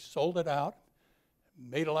 and they sold it out,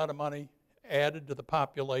 made a lot of money, added to the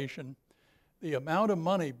population. The amount of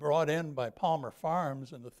money brought in by Palmer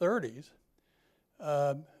Farms in the 30s,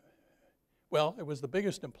 well, it was the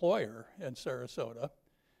biggest employer in Sarasota,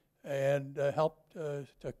 and helped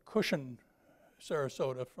to cushion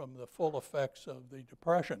Sarasota from the full effects of the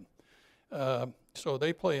Depression. So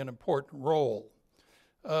they play an important role.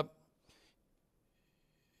 I'll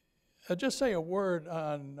just say a word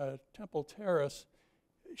on Temple Terrace.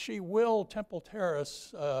 She willed Temple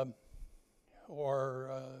Terrace,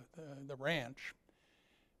 or the ranch,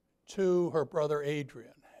 to her brother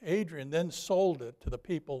Adrian. Adrian then sold it to the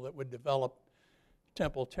people that would develop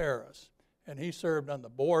Temple Terrace, and he served on the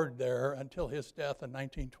board there until his death in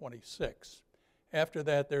 1926. After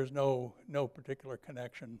that, there's no particular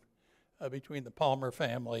connection between the Palmer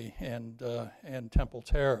family and Temple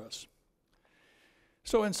Terrace.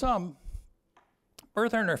 So in sum,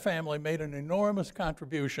 Bertha and her family made an enormous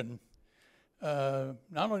contribution, not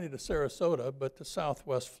only to Sarasota, but to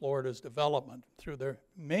Southwest Florida's development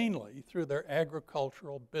mainly through their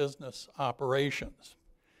agricultural business operations.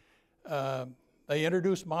 They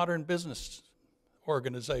introduced modern business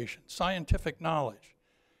organization, scientific knowledge,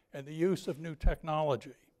 and the use of new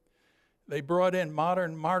technology. They brought in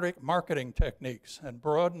modern marketing techniques and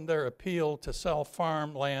broadened their appeal to sell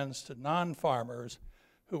farmlands to non-farmers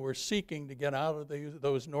who were seeking to get out of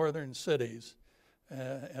those northern cities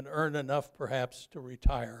and earn enough perhaps to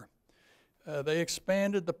retire. They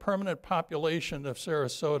expanded the permanent population of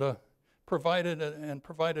Sarasota,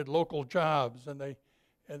 provided local jobs, and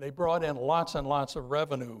they brought in lots and lots of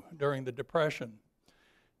revenue during the Depression.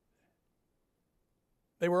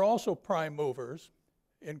 They were also prime movers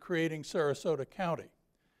in creating Sarasota County,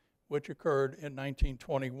 which occurred in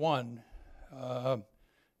 1921,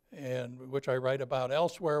 and which I write about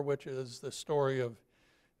elsewhere, which is the story of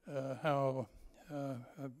how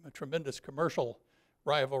a tremendous commercial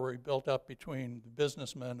rivalry built up between the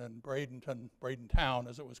businessmen and Bradentown,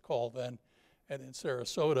 as it was called then, and in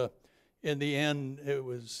Sarasota. In the end, it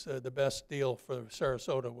was the best deal for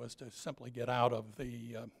Sarasota was to simply get out of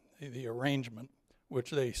the arrangement,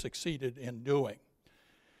 which they succeeded in doing.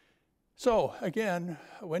 So again,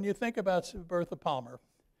 when you think about Bertha Palmer,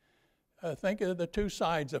 think of the two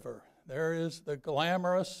sides of her. There is the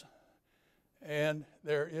glamorous and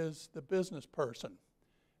there is the business person.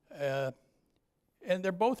 And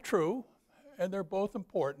they're both true and they're both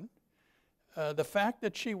important. The fact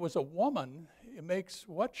that she was a woman, it makes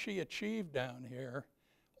what she achieved down here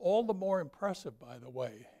all the more impressive, by the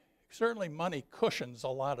way. Certainly money cushions a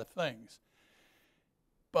lot of things.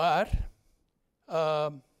 But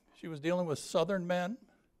she was dealing with Southern men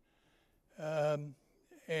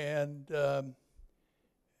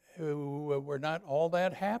who were not all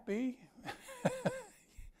that happy.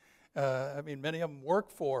 I mean, many of them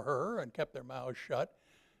worked for her and kept their mouths shut.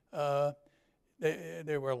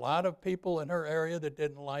 There were a lot of people in her area that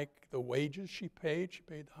didn't like the wages she paid. She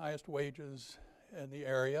paid the highest wages in the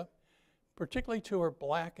area, particularly to her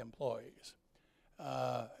black employees.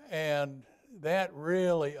 And that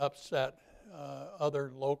really upset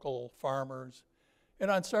other local farmers. And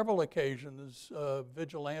on several occasions,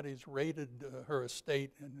 vigilantes raided her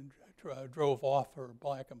estate and drove off her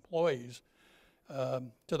black employees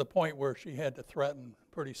to the point where she had to threaten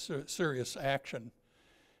pretty serious action.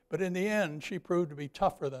 But in the end, she proved to be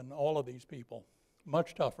tougher than all of these people,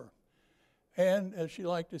 much tougher. And as she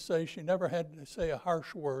liked to say, she never had to say a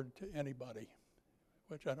harsh word to anybody,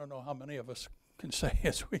 which I don't know how many of us can say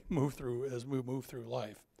as we move through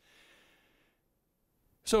life.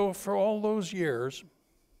 So for all those years,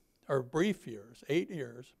 or brief years, 8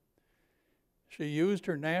 years, she used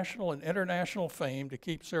her national and international fame to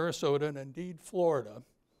keep Sarasota and indeed Florida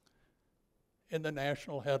in the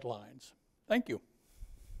national headlines. Thank you.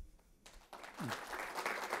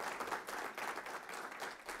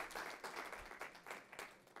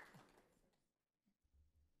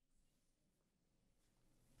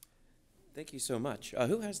 Thank you so much.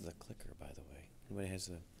 Who has the clicker, by the way? Anybody has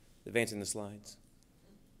the advancing the slides?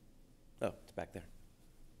 Oh, it's back there.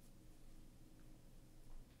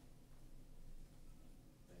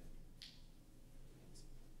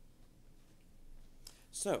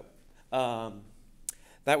 So,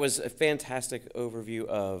 that was a fantastic overview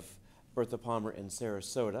of Bertha Palmer in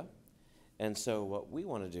Sarasota. And so what we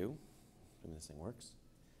want to do, when this thing works,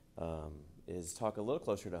 is talk a little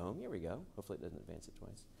closer to home. Here we go. Hopefully it doesn't advance it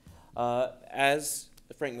twice. As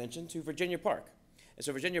Frank mentioned, to Virginia Park. And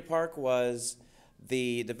so Virginia Park was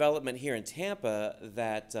the development here in Tampa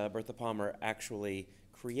that Bertha Palmer actually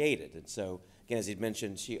created. And so, again, as he'd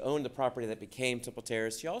mentioned, she owned the property that became Temple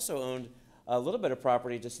Terrace. She also owned a little bit of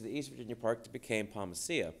property just to the east of Virginia Park that became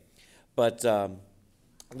Palmacia. But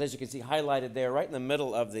as you can see highlighted there, right in the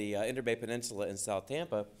middle of the Interbay Peninsula in South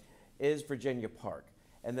Tampa, is Virginia Park.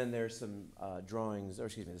 And then there's some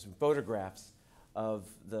there's some photographs of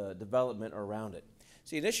the development around it.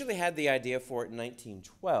 So he initially had the idea for it in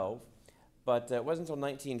 1912, but it wasn't until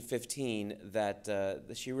 1915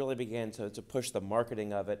 that she really began to push the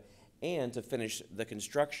marketing of it and to finish the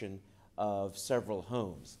construction of several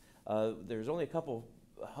homes. There's only a couple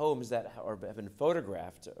homes that have been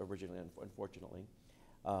photographed originally, unfortunately.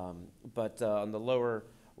 But on the lower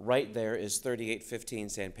right there is 3815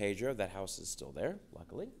 San Pedro. That house is still there,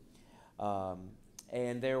 luckily.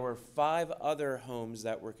 And there were 5 other homes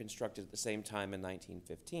that were constructed at the same time in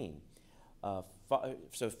 1915.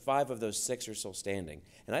 So 5 of those 6 are still standing.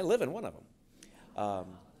 And I live in one of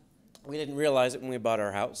them. We didn't realize it when we bought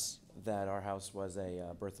our house, that our house was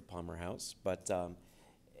a Bertha Palmer house. But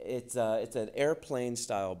it's an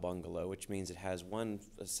airplane-style bungalow, which means it has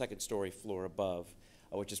a second-story floor above,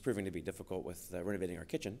 which is proving to be difficult with renovating our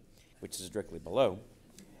kitchen, which is directly below.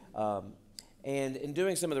 And in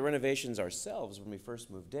doing some of the renovations ourselves, when we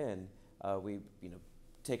first moved in, we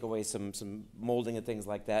take away some molding and things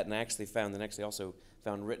like that. And I actually found also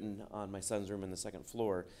found written on my son's room in the second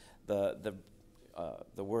floor the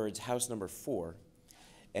words house number 4,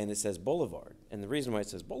 and it says Boulevard. And the reason why it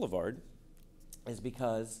says Boulevard is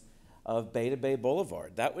because of Bay to Bay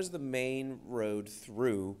Boulevard. That was the main road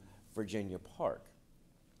through Virginia Park.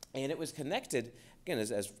 And it was connected, again,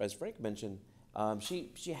 as Frank mentioned, she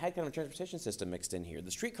had kind of a transportation system mixed in here.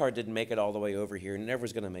 The streetcar didn't make it all the way over here, and never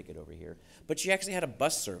was going to make it over here. But she actually had a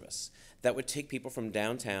bus service that would take people from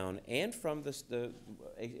downtown and from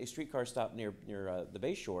a streetcar stop near the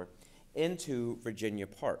Bay Shore into Virginia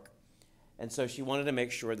Park. And so she wanted to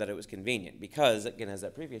make sure that it was convenient because, again, as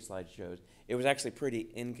that previous slide shows, it was actually pretty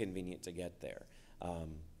inconvenient to get there.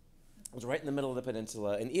 It was right in the middle of the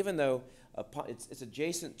peninsula, and even though it's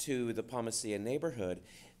adjacent to the Palmacia neighborhood,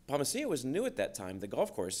 Palmacia was new at that time. The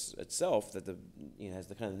golf course itself, that has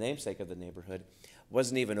the kind of namesake of the neighborhood,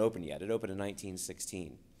 wasn't even open yet. It opened in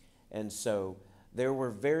 1916, and so there were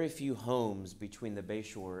very few homes between the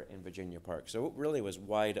Bayshore and Virginia Park. So it really was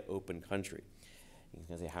wide open country. You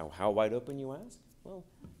can say, how wide open, you ask? Well,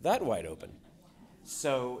 that wide open.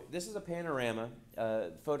 So this is a panorama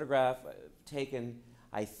photograph taken,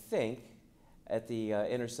 I think, at the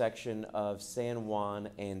intersection of San Juan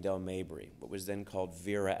and Del Mabry, what was then called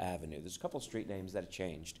Vera Avenue. There's a couple street names that have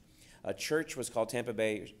changed. A church was called Tampa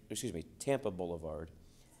Boulevard,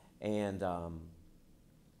 and Del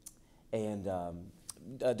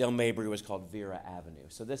Mabry was called Vera Avenue.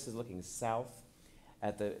 So this is looking south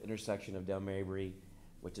at the intersection of Del Mabry,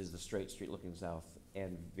 which is the straight street looking south,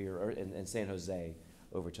 and and San Jose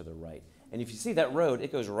over to the right. And if you see that road,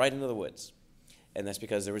 it goes right into the woods. And that's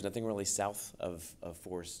because there was nothing really south of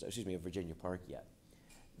Virginia Park yet.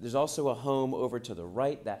 There's also a home over to the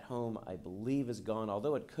right. That home, I believe, is gone,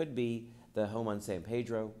 although it could be the home on San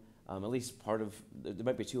Pedro. At least part of, there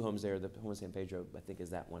might be two homes there. The home on San Pedro, I think, is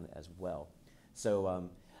that one as well. So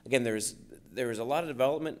again, there was a lot of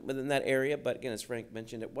development within that area, but again, as Frank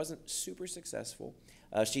mentioned, it wasn't super successful.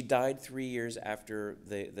 She died 3 years after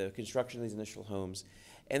the construction of these initial homes,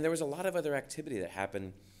 and there was a lot of other activity that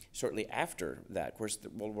happened shortly after that. Of course,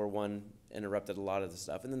 World War I interrupted a lot of the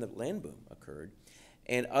stuff, and then the land boom occurred,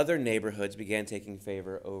 and other neighborhoods began taking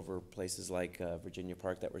favor over places like Virginia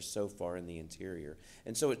Park that were so far in the interior.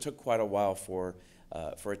 And so it took quite a while for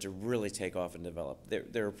it to really take off and develop.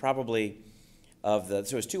 There were probably, so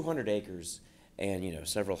it was 200 acres and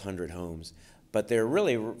several hundred homes. But they're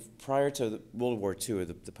really, prior to World War II, or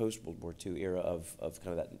the post-World War II era of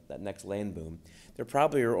kind of that next land boom, there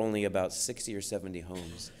probably are only about 60 or 70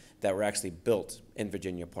 homes that were actually built in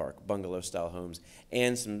Virginia Park, bungalow-style homes,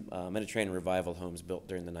 and some Mediterranean revival homes built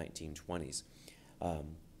during the 1920s.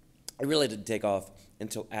 It really didn't take off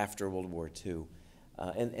until after World War II.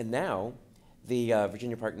 And now, the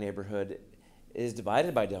Virginia Park neighborhood is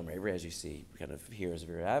divided by Del Mabry, as you see, kind of here as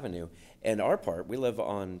Vera Avenue. And our part, we live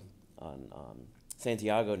on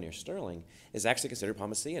Santiago near Sterling, is actually considered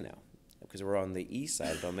Palmacia now, because we're on the east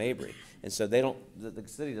side of Del Mabry. And so the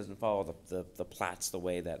city doesn't follow the plats the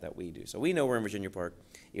way that we do. So we know we're in Virginia Park,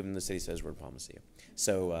 even though the city says we're in Palmacia.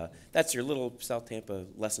 So that's your little South Tampa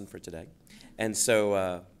lesson for today. And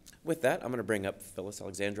so with that, I'm going to bring up Phyllis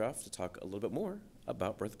Alexandroff to talk a little bit more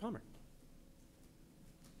about Bertha Palmer.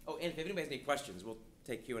 Oh, and if anybody has any questions, we'll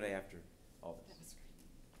take Q&A after all this.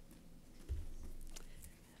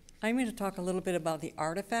 I'm going to talk a little bit about the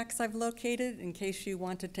artifacts I've located in case you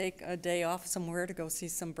want to take a day off somewhere to go see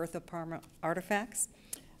some Bertha Palmer artifacts.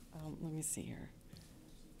 Let me see here.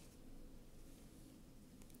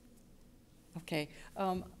 Okay,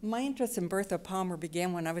 my interest in Bertha Palmer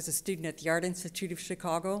began when I was a student at the Art Institute of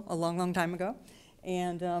Chicago a long, long time ago.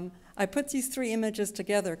 And I put these three images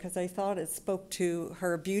together because I thought it spoke to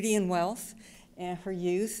her beauty and wealth and her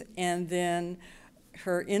youth, and then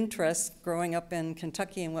her interest growing up in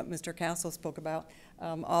Kentucky and what Mr. Cassell spoke about,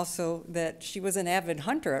 also that she was an avid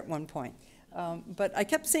hunter at one point. But I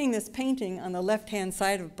kept seeing this painting on the left-hand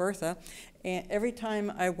side of Bertha, and every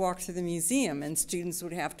time I walked through the museum, and students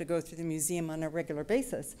would have to go through the museum on a regular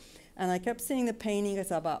basis. And I kept seeing the painting.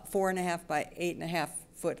 It's about 4.5 by 8.5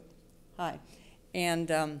 foot high.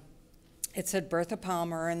 And it said Bertha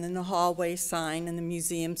Palmer, and then the hallway sign in the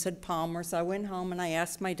museum said Palmer. So I went home and I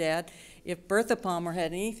asked my dad if Bertha Palmer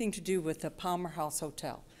had anything to do with the Palmer House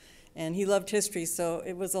Hotel. And he loved history, so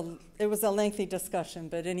it was a lengthy discussion.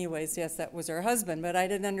 But anyways, yes, that was her husband. But I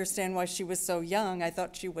didn't understand why she was so young. I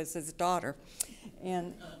thought she was his daughter.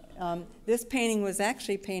 And this painting was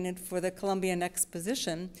actually painted for the Columbian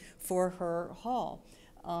Exposition for her hall.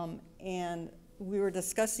 And we were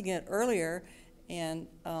discussing it earlier, and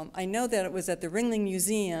I know that it was at the Ringling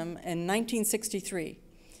Museum in 1963.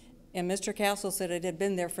 And Mr. Cassell said it had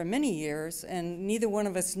been there for many years, and neither one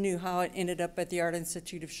of us knew how it ended up at the Art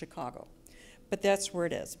Institute of Chicago. But that's where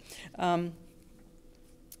it is.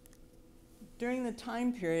 During the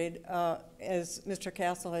time period, as Mr.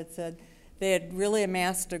 Cassell had said, they had really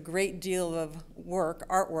amassed a great deal of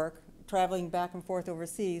artwork, traveling back and forth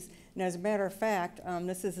overseas. And as a matter of fact,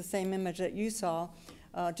 this is the same image that you saw.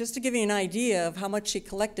 Just to give you an idea of how much she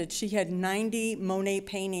collected, she had 90 Monet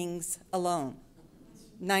paintings alone.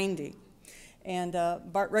 90. And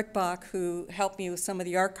Bart Rickbach, who helped me with some of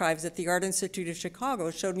the archives at the Art Institute of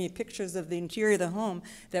Chicago, showed me pictures of the interior of the home,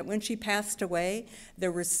 that when she passed away,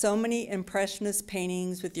 there were so many Impressionist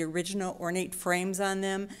paintings with the original ornate frames on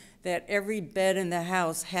them that every bed in the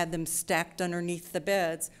house had them stacked underneath the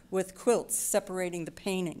beds with quilts separating the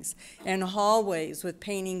paintings, and hallways with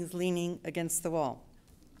paintings leaning against the wall.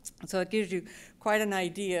 So it gives you quite an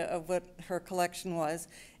idea of what her collection was.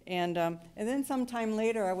 And then sometime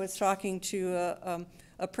later, I was talking to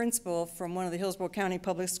a principal from one of the Hillsborough County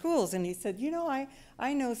Public Schools, and he said, you know,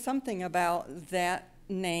 I know something about that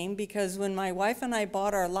name because when my wife and I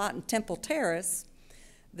bought our lot in Temple Terrace,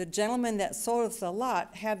 the gentleman that sold us the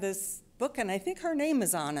lot had this book, and I think her name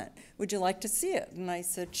is on it. Would you like to see it? And I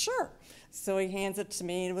said, sure. So he hands it to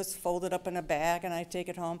me. It was folded up in a bag, and I take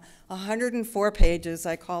it home. 104 pages.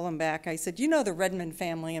 I call him back. I said, you know the Redmond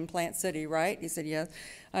family in Plant City, right? He said, yes.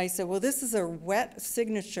 I said, well, this is a wet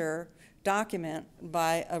signature document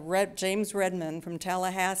by James Redmond from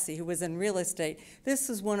Tallahassee, who was in real estate. This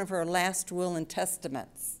is one of her last will and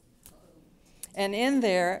testaments. And in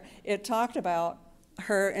there, it talked about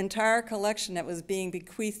her entire collection that was being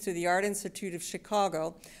bequeathed to the Art Institute of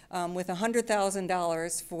Chicago with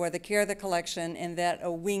 $100,000 for the care of the collection and that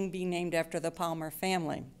a wing be named after the Palmer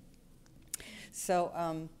family. So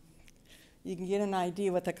you can get an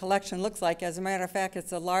idea what the collection looks like. As a matter of fact, it's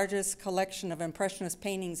the largest collection of Impressionist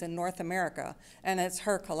paintings in North America, and it's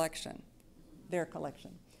her collection, their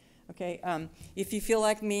collection. Okay, if you feel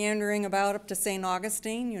like meandering about up to St.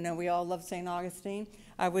 Augustine, you know we all love St. Augustine.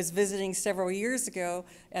 I was visiting several years ago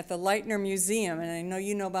at the Leitner Museum, and I know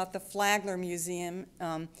you know about the Flagler Museum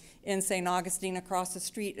in St. Augustine. Across the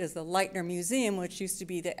street is the Leitner Museum, which used to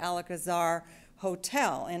be the Alcazar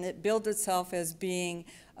Hotel, and it billed itself as being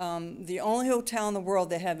the only hotel in the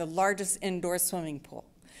world that had the largest indoor swimming pool.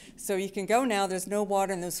 So you can go now, there's no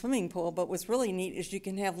water in the swimming pool, but what's really neat is you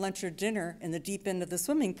can have lunch or dinner in the deep end of the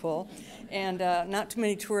swimming pool, and not too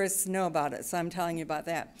many tourists know about it, so I'm telling you about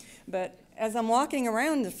that. But as I'm walking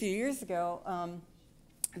around a few years ago,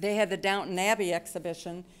 they had the Downton Abbey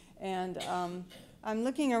exhibition, and I'm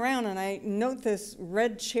looking around and I note this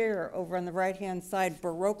red chair over on the right-hand side,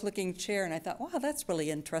 Baroque-looking chair, and I thought, wow, that's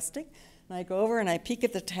really interesting. And I go over and I peek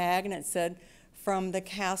at the tag, and it said, from the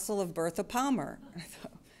Castle of Bertha Palmer. I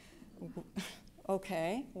thought,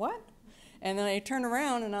 okay, what? And then I turn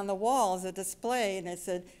around, and on the wall is a display, and it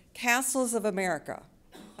said, Castles of America.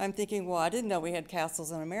 I'm thinking, well, I didn't know we had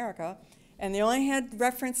castles in America. And they only had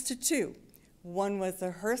reference to two. One was the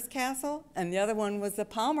Hearst Castle, and the other one was the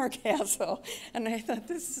Palmer Castle. And I thought,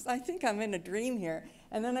 I think I'm in a dream here.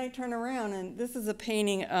 And then I turn around, and this is a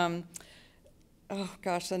painting, oh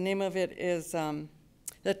gosh, the name of it is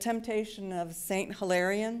The Temptation of Saint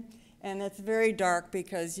Hilarion. And it's very dark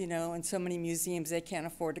because, you know, in so many museums they can't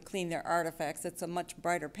afford to clean their artifacts. It's a much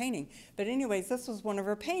brighter painting. But anyways, this was one of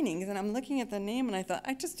her paintings, and I'm looking at the name, and I thought,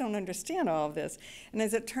 I just don't understand all of this. And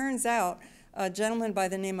as it turns out, a gentleman by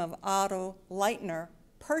the name of Otto Leitner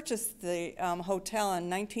purchased the hotel in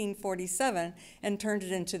 1947 and turned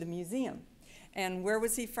it into the museum. And where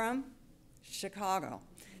was he from? Chicago.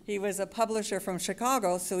 He was a publisher from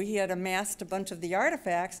Chicago, so he had amassed a bunch of the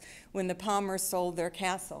artifacts when the Palmers sold their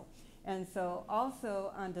castle. And so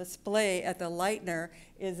also on display at the Leitner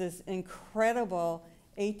is this incredible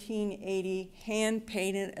 1880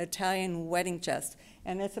 hand-painted Italian wedding chest.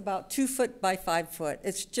 And it's about 2 foot by 5 foot.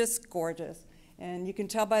 It's just gorgeous. And you can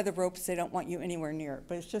tell by the ropes they don't want you anywhere near it,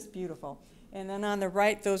 but it's just beautiful. And then on the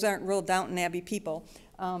right, those aren't real Downton Abbey people,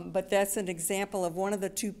 but that's an example of one of the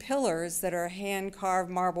 2 pillars that are hand-carved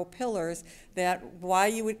marble pillars that why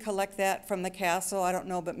you would collect that from the castle, I don't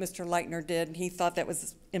know, but Mr. Leitner did, and he thought that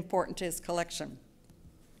was important to his collection.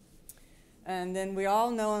 And then we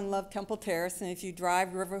all know and love Temple Terrace, and if you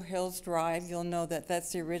drive River Hills Drive, you'll know that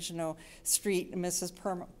that's the original street Mrs.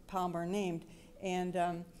 Palmer named.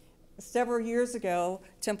 And several years ago,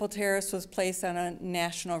 Temple Terrace was placed on a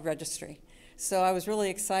national registry. So I was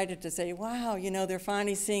really excited to say, wow, you know, they're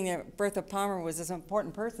finally seeing that Bertha Palmer was this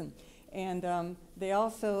important person. And they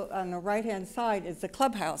also, on the right-hand side, is the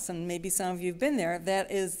clubhouse, and maybe some of you have been there.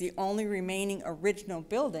 That is the only remaining original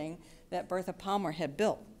building that Bertha Palmer had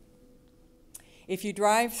built. If you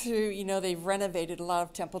drive through, you know, they've renovated a lot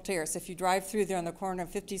of Temple Terrace. If you drive through there on the corner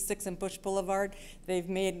of 56 and Bush Boulevard, they've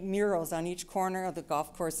made murals on each corner of the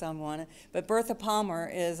golf course on one. But Bertha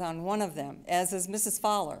Palmer is on one of them, as is Mrs.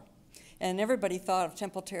 Fowler. And everybody thought of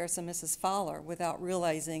Temple Terrace and Mrs. Fowler without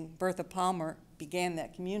realizing Bertha Palmer began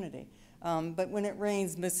that community. But when it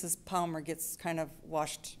rains, Mrs. Palmer gets kind of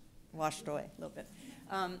washed away a little bit.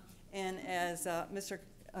 And as Mr.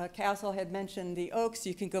 Cassell had mentioned the Oaks,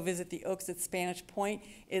 you can go visit the Oaks at Spanish Point.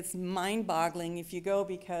 It's mind-boggling if you go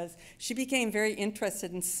because she became very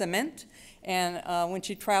interested in cement, and when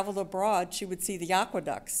she traveled abroad, she would see the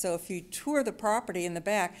aqueducts. So if you tour the property in the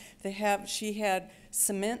back, she had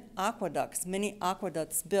cement aqueducts, mini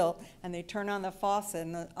aqueducts built, and they turn on the faucet,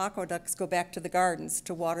 and the aqueducts go back to the gardens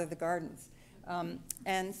to water the gardens.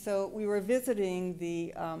 And so we were visiting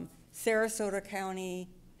the Sarasota County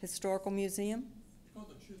Historical Museum.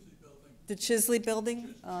 The Chisley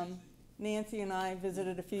Building. Nancy and I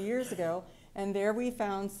visited a few years ago, And there we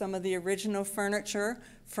found some of the original furniture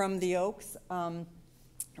from the Oaks,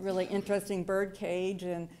 really interesting bird cage,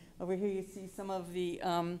 and over here you see some of the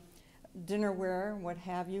dinnerware, what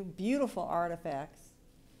have you, beautiful artifacts.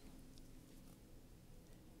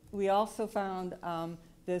 We also found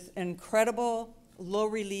this incredible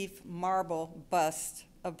low-relief marble bust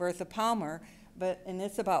of Bertha Palmer, and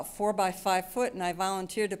it's about 4 by 5 foot, and I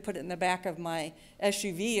volunteered to put it in the back of my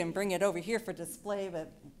SUV and bring it over here for display,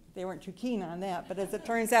 but they weren't too keen on that. But as it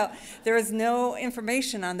turns out, there is no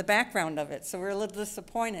information on the background of it, so we're a little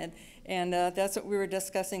disappointed. And that's what we were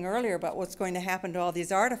discussing earlier about what's going to happen to all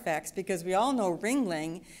these artifacts, because we all know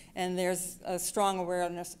Ringling, and there's a strong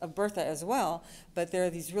awareness of Bertha as well, but there are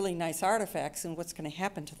these really nice artifacts, and what's going to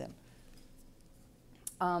happen to them.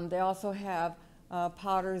 They also have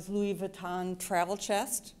Potter's Louis Vuitton travel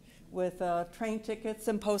chest with train tickets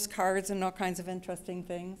and postcards and all kinds of interesting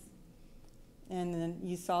things. And then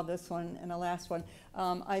you saw this one and the last one.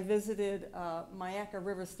 I visited Myakka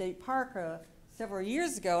River State Park several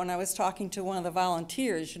years ago, and I was talking to one of the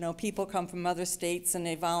volunteers. You know, people come from other states and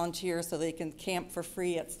they volunteer so they can camp for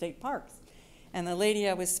free at state parks. And the lady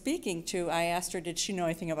I was speaking to, I asked her, did she know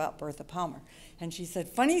anything about Bertha Palmer? And she said,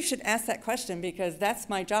 funny you should ask that question, because that's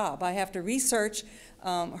my job. I have to research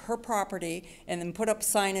her property and then put up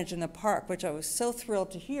signage in the park, which I was so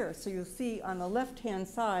thrilled to hear. So you'll see on the left-hand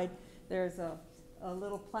side, there's a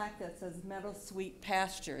little plaque that says Meadow Sweet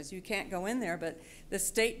Pastures. You can't go in there, but the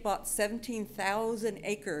state bought 17,000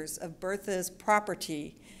 acres of Bertha's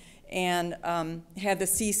property and had the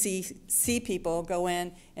CCC people go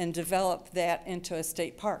in and develop that into a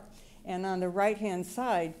state park. And on the right-hand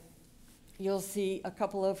side, you'll see a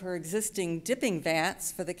couple of her existing dipping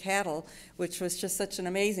vats for the cattle, which was just such an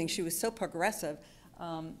amazing, she was so progressive.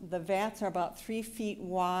 The vats are about 3 feet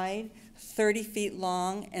wide, 30 feet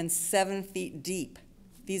long, and 7 feet deep.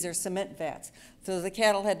 These are cement vats. So the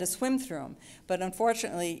cattle had to swim through them. But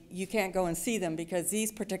unfortunately, you can't go and see them because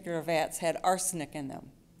these particular vats had arsenic in them.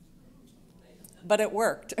 But it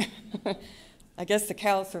worked. I guess the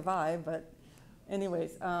cows survived, but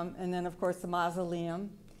anyways. And then, of course, the mausoleum.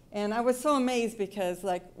 And I was so amazed because,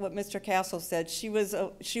 like what Mr. Cassell said,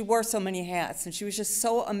 she wore so many hats, and she was just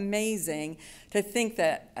so amazing to think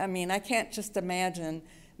that, I mean, I can't just imagine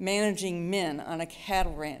managing men on a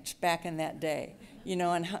cattle ranch back in that day, you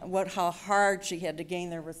know, and how hard she had to gain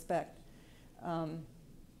their respect. And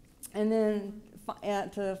then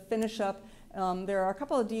to finish up, there are a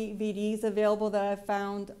couple of DVDs available that I've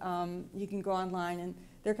found. You can go online, and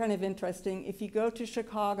they're kind of interesting. If you go to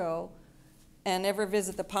Chicago and ever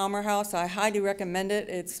visit the Palmer House, I highly recommend it.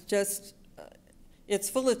 It's just, it's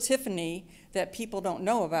full of Tiffany that people don't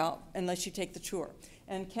know about unless you take the tour.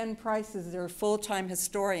 And Ken Price is their full-time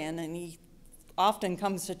historian, and he often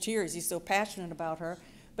comes to tears. He's so passionate about her.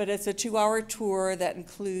 But it's a 2-hour tour that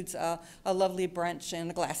includes a lovely brunch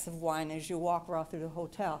and a glass of wine as you walk around through the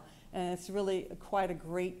hotel. And it's really quite a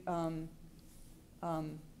great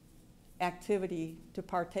activity to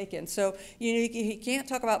partake in. So you can't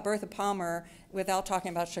talk about Bertha Palmer without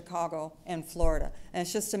talking about Chicago and Florida. And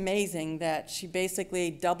it's just amazing that she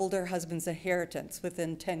basically doubled her husband's inheritance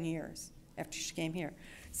within 10 years after she came here.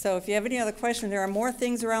 So if you have any other questions, there are more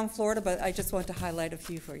things around Florida, but I just want to highlight a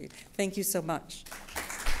few for you. Thank you so much.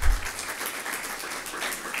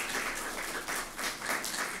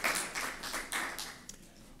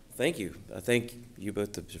 Thank you. Thank you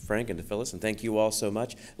both to Frank and to Phyllis, and thank you all so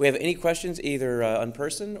much. We have any questions either in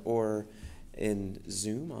person or in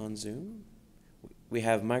Zoom, on Zoom? We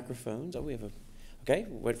have microphones. Oh, we have a, okay,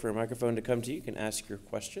 wait for a microphone to come to you. You can ask your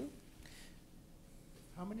question.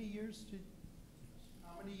 How many years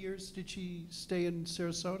did she stay in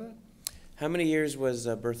Sarasota? How many years was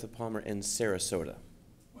Bertha Palmer in Sarasota?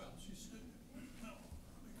 Well, she said, no, let me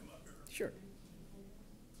come up here. Sure.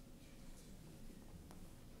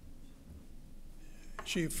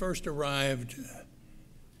 She first arrived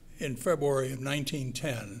in February of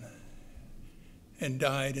 1910 and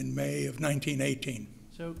died in May of 1918.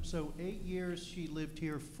 So 8 years she lived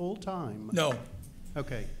here full time? No.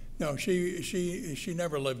 Okay. No, she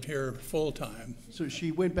never lived here full time. So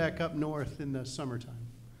she went back up north in the summertime?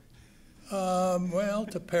 Well,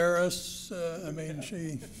 to Paris. I mean,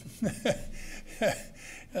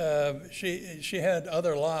 she had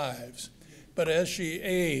other lives, but as she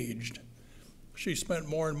aged, she spent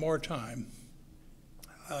more and more time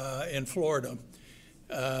in Florida,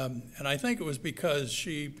 and I think it was because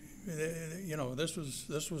she, you know, this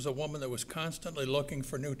was a woman that was constantly looking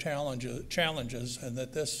for new challenges, and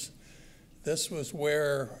that this was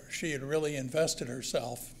where she had really invested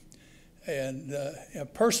herself, and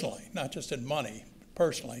personally, not just in money,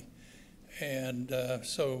 personally, and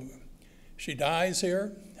so she dies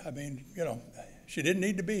here. I mean, you know, she didn't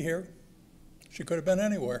need to be here. She could have been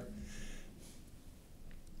anywhere.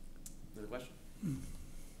 Another question?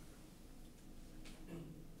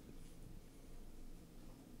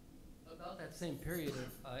 About that same period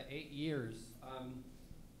of 8 years,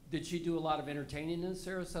 did she do a lot of entertaining in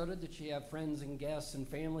Sarasota? Did she have friends and guests and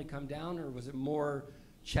family come down, or was it more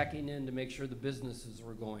checking in to make sure the businesses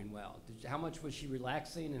were going well? How much was she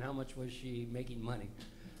relaxing and how much was she making money?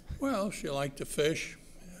 Well, she liked to fish.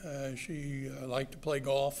 She liked to play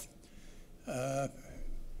golf. So,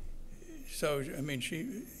 I mean,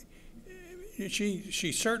 she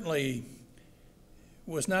certainly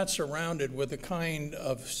was not surrounded with the kind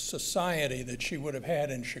of society that she would have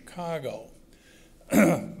had in Chicago.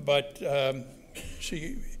 But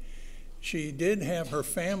she did have her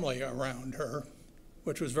family around her,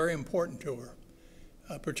 which was very important to her,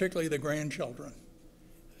 particularly the grandchildren.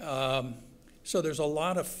 So there's a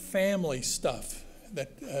lot of family stuff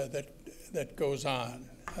that goes on.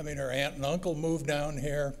 I mean, her aunt and uncle moved down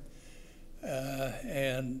here,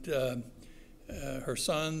 and her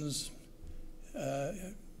sons.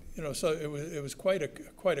 You know, so it was quite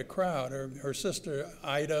a crowd. Her sister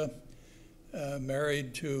Ida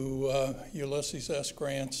married to Ulysses S.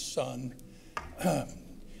 Grant's son.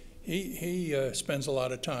 He spends a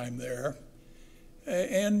lot of time there,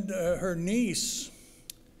 and her niece,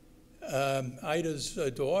 Ida's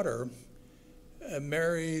daughter,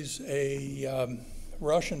 marries a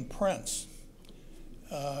Russian prince,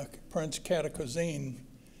 Prince Katakozin,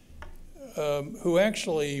 who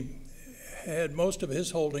actually had most of his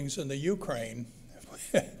holdings in the Ukraine,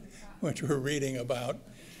 which we're reading about.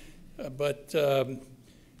 But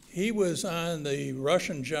he was on the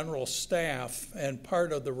Russian general staff and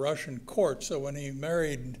part of the Russian court. So when he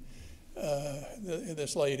married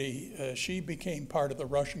this lady, she became part of the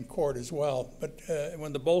Russian court as well. But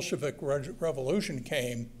when the Bolshevik Revolution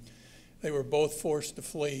came, they were both forced to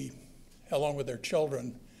flee, along with their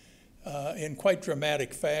children, in quite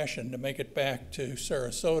dramatic fashion to make it back to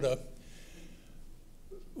Sarasota,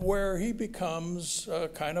 where he becomes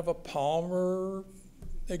kind of a Palmer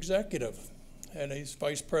executive. And he's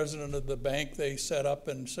vice president of the bank they set up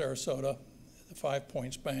in Sarasota, the 5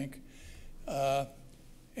 Points Bank.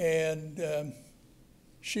 And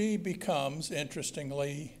she becomes,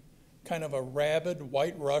 interestingly, kind of a rabid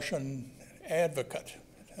white Russian advocate,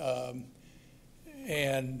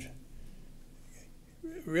 and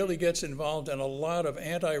really gets involved in a lot of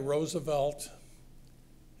anti-Roosevelt,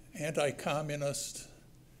 anti-communist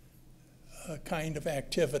kind of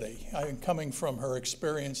activity, coming from her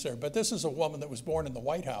experience there. But this is a woman that was born in the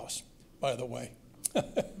White House, by the way.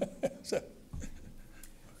 So.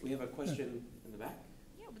 We have a question in the back.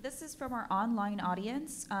 Yeah, but this is from our online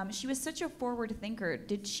audience. She was such a forward thinker.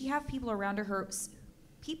 Did she have people around her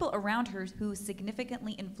who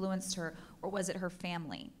significantly influenced her, or was it her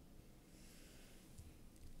family?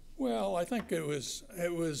 Well, I think it was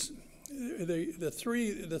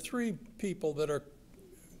the three people that are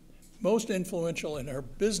most influential in her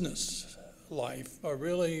business life are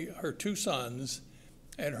really her two sons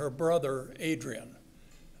and her brother Adrian.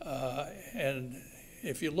 And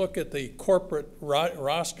if you look at the corporate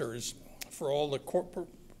rosters for all the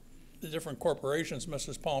different corporations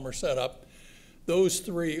Mrs. Palmer set up, those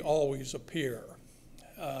three always appear.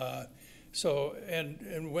 So,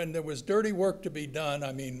 and when there was dirty work to be done,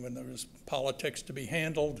 I mean, when there was politics to be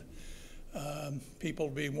handled, people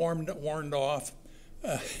to be warned off,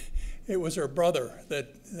 it was her brother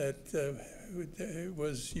that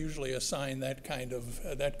was usually assigned that kind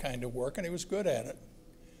of work, and he was good at it.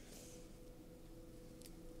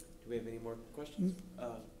 Do we have any more questions?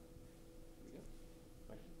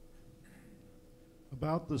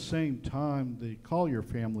 About the same time, the Collier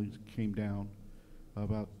family came down,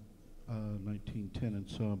 about 1910, and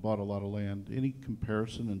so bought a lot of land. Any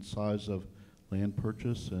comparison in size of land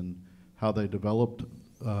purchase and how they developed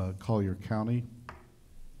Collier County?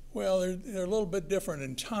 Well, they're a little bit different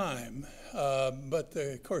in time, but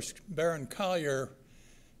of course, Baron Collier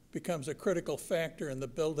becomes a critical factor in the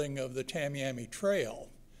building of the Tamiami Trail,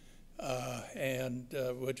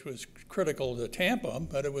 which was critical to Tampa,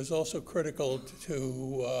 but it was also critical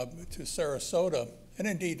to Sarasota, and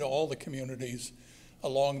indeed to all the communities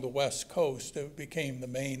along the West Coast. It became the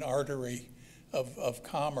main artery of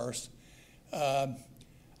commerce.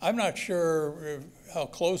 I'm not sure how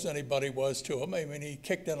close anybody was to him. I mean, he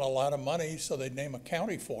kicked in a lot of money so they'd name a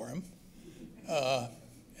county for him,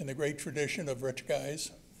 in the great tradition of rich guys.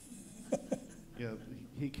 Yeah,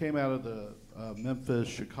 he came out of the Memphis,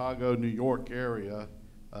 Chicago, New York area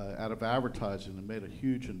out of advertising and made a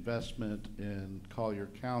huge investment in Collier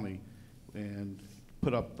County. And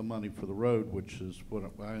put up the money for the road, which is what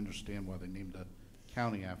I understand why they named the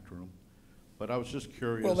county after him. But I was just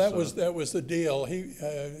curious. Well, that was the deal.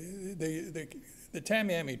 The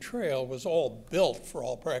Tamiami Trail was all built for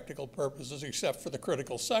all practical purposes except for the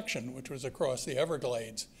critical section, which was across the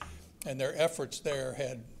Everglades. And their efforts there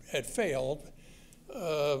had failed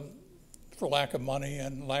for lack of money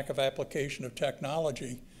and lack of application of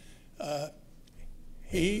technology.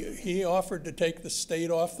 He offered to take the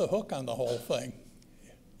state off the hook on the whole thing.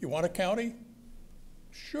 You want a county?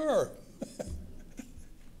 Sure.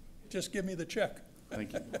 Just give me the check.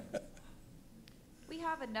 Thank you. We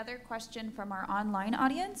have another question from our online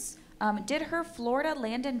audience. Did her Florida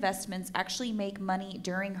land investments actually make money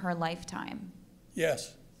during her lifetime?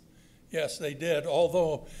 Yes. Yes, they did,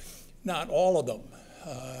 although not all of them.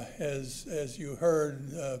 As you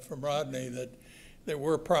heard from Rodney, that there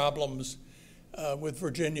were problems with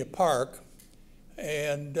Virginia Park,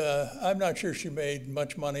 and I'm not sure she made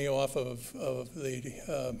much money off of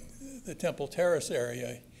the Temple Terrace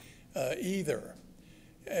area either.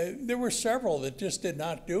 There were several that just did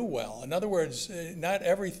not do well. In other words, not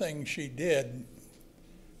everything she did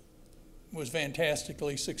was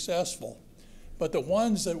fantastically successful, but the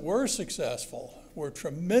ones that were successful were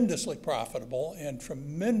tremendously profitable and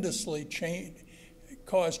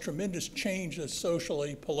caused tremendous changes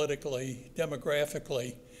socially, politically,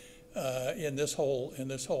 demographically in this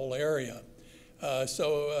whole area.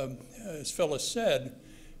 So as Phyllis said,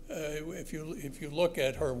 if you look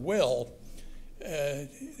at her will,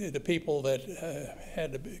 the people that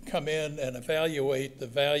had to come in and evaluate the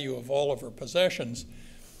value of all of her possessions,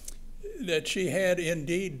 that she had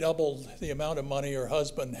indeed doubled the amount of money her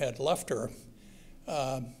husband had left her,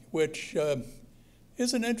 which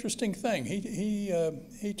is an interesting thing.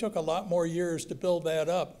 He took a lot more years to build that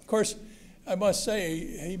up. Of course, I must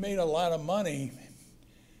say he made a lot of money,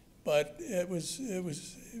 but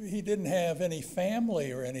he didn't have any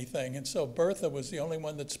family or anything, and so Bertha was the only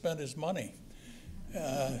one that spent his money.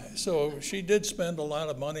 So she did spend a lot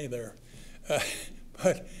of money there,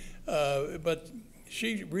 but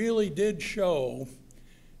she really did show,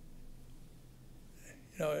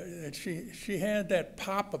 that she had that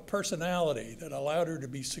pop of personality that allowed her to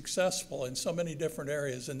be successful in so many different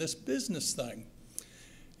areas. And this business thing,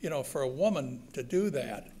 for a woman to do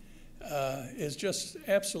that is just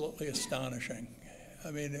absolutely astonishing.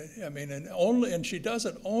 And she does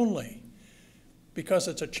it only because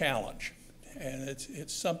it's a challenge. And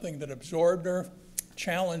it's something that absorbed her,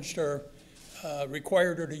 challenged her,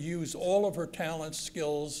 required her to use all of her talents,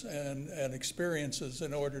 skills, and experiences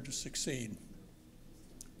in order to succeed.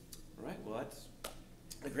 All right, well, that's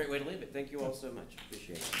a great way to leave it. Thank you all so much.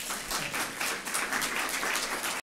 Appreciate it.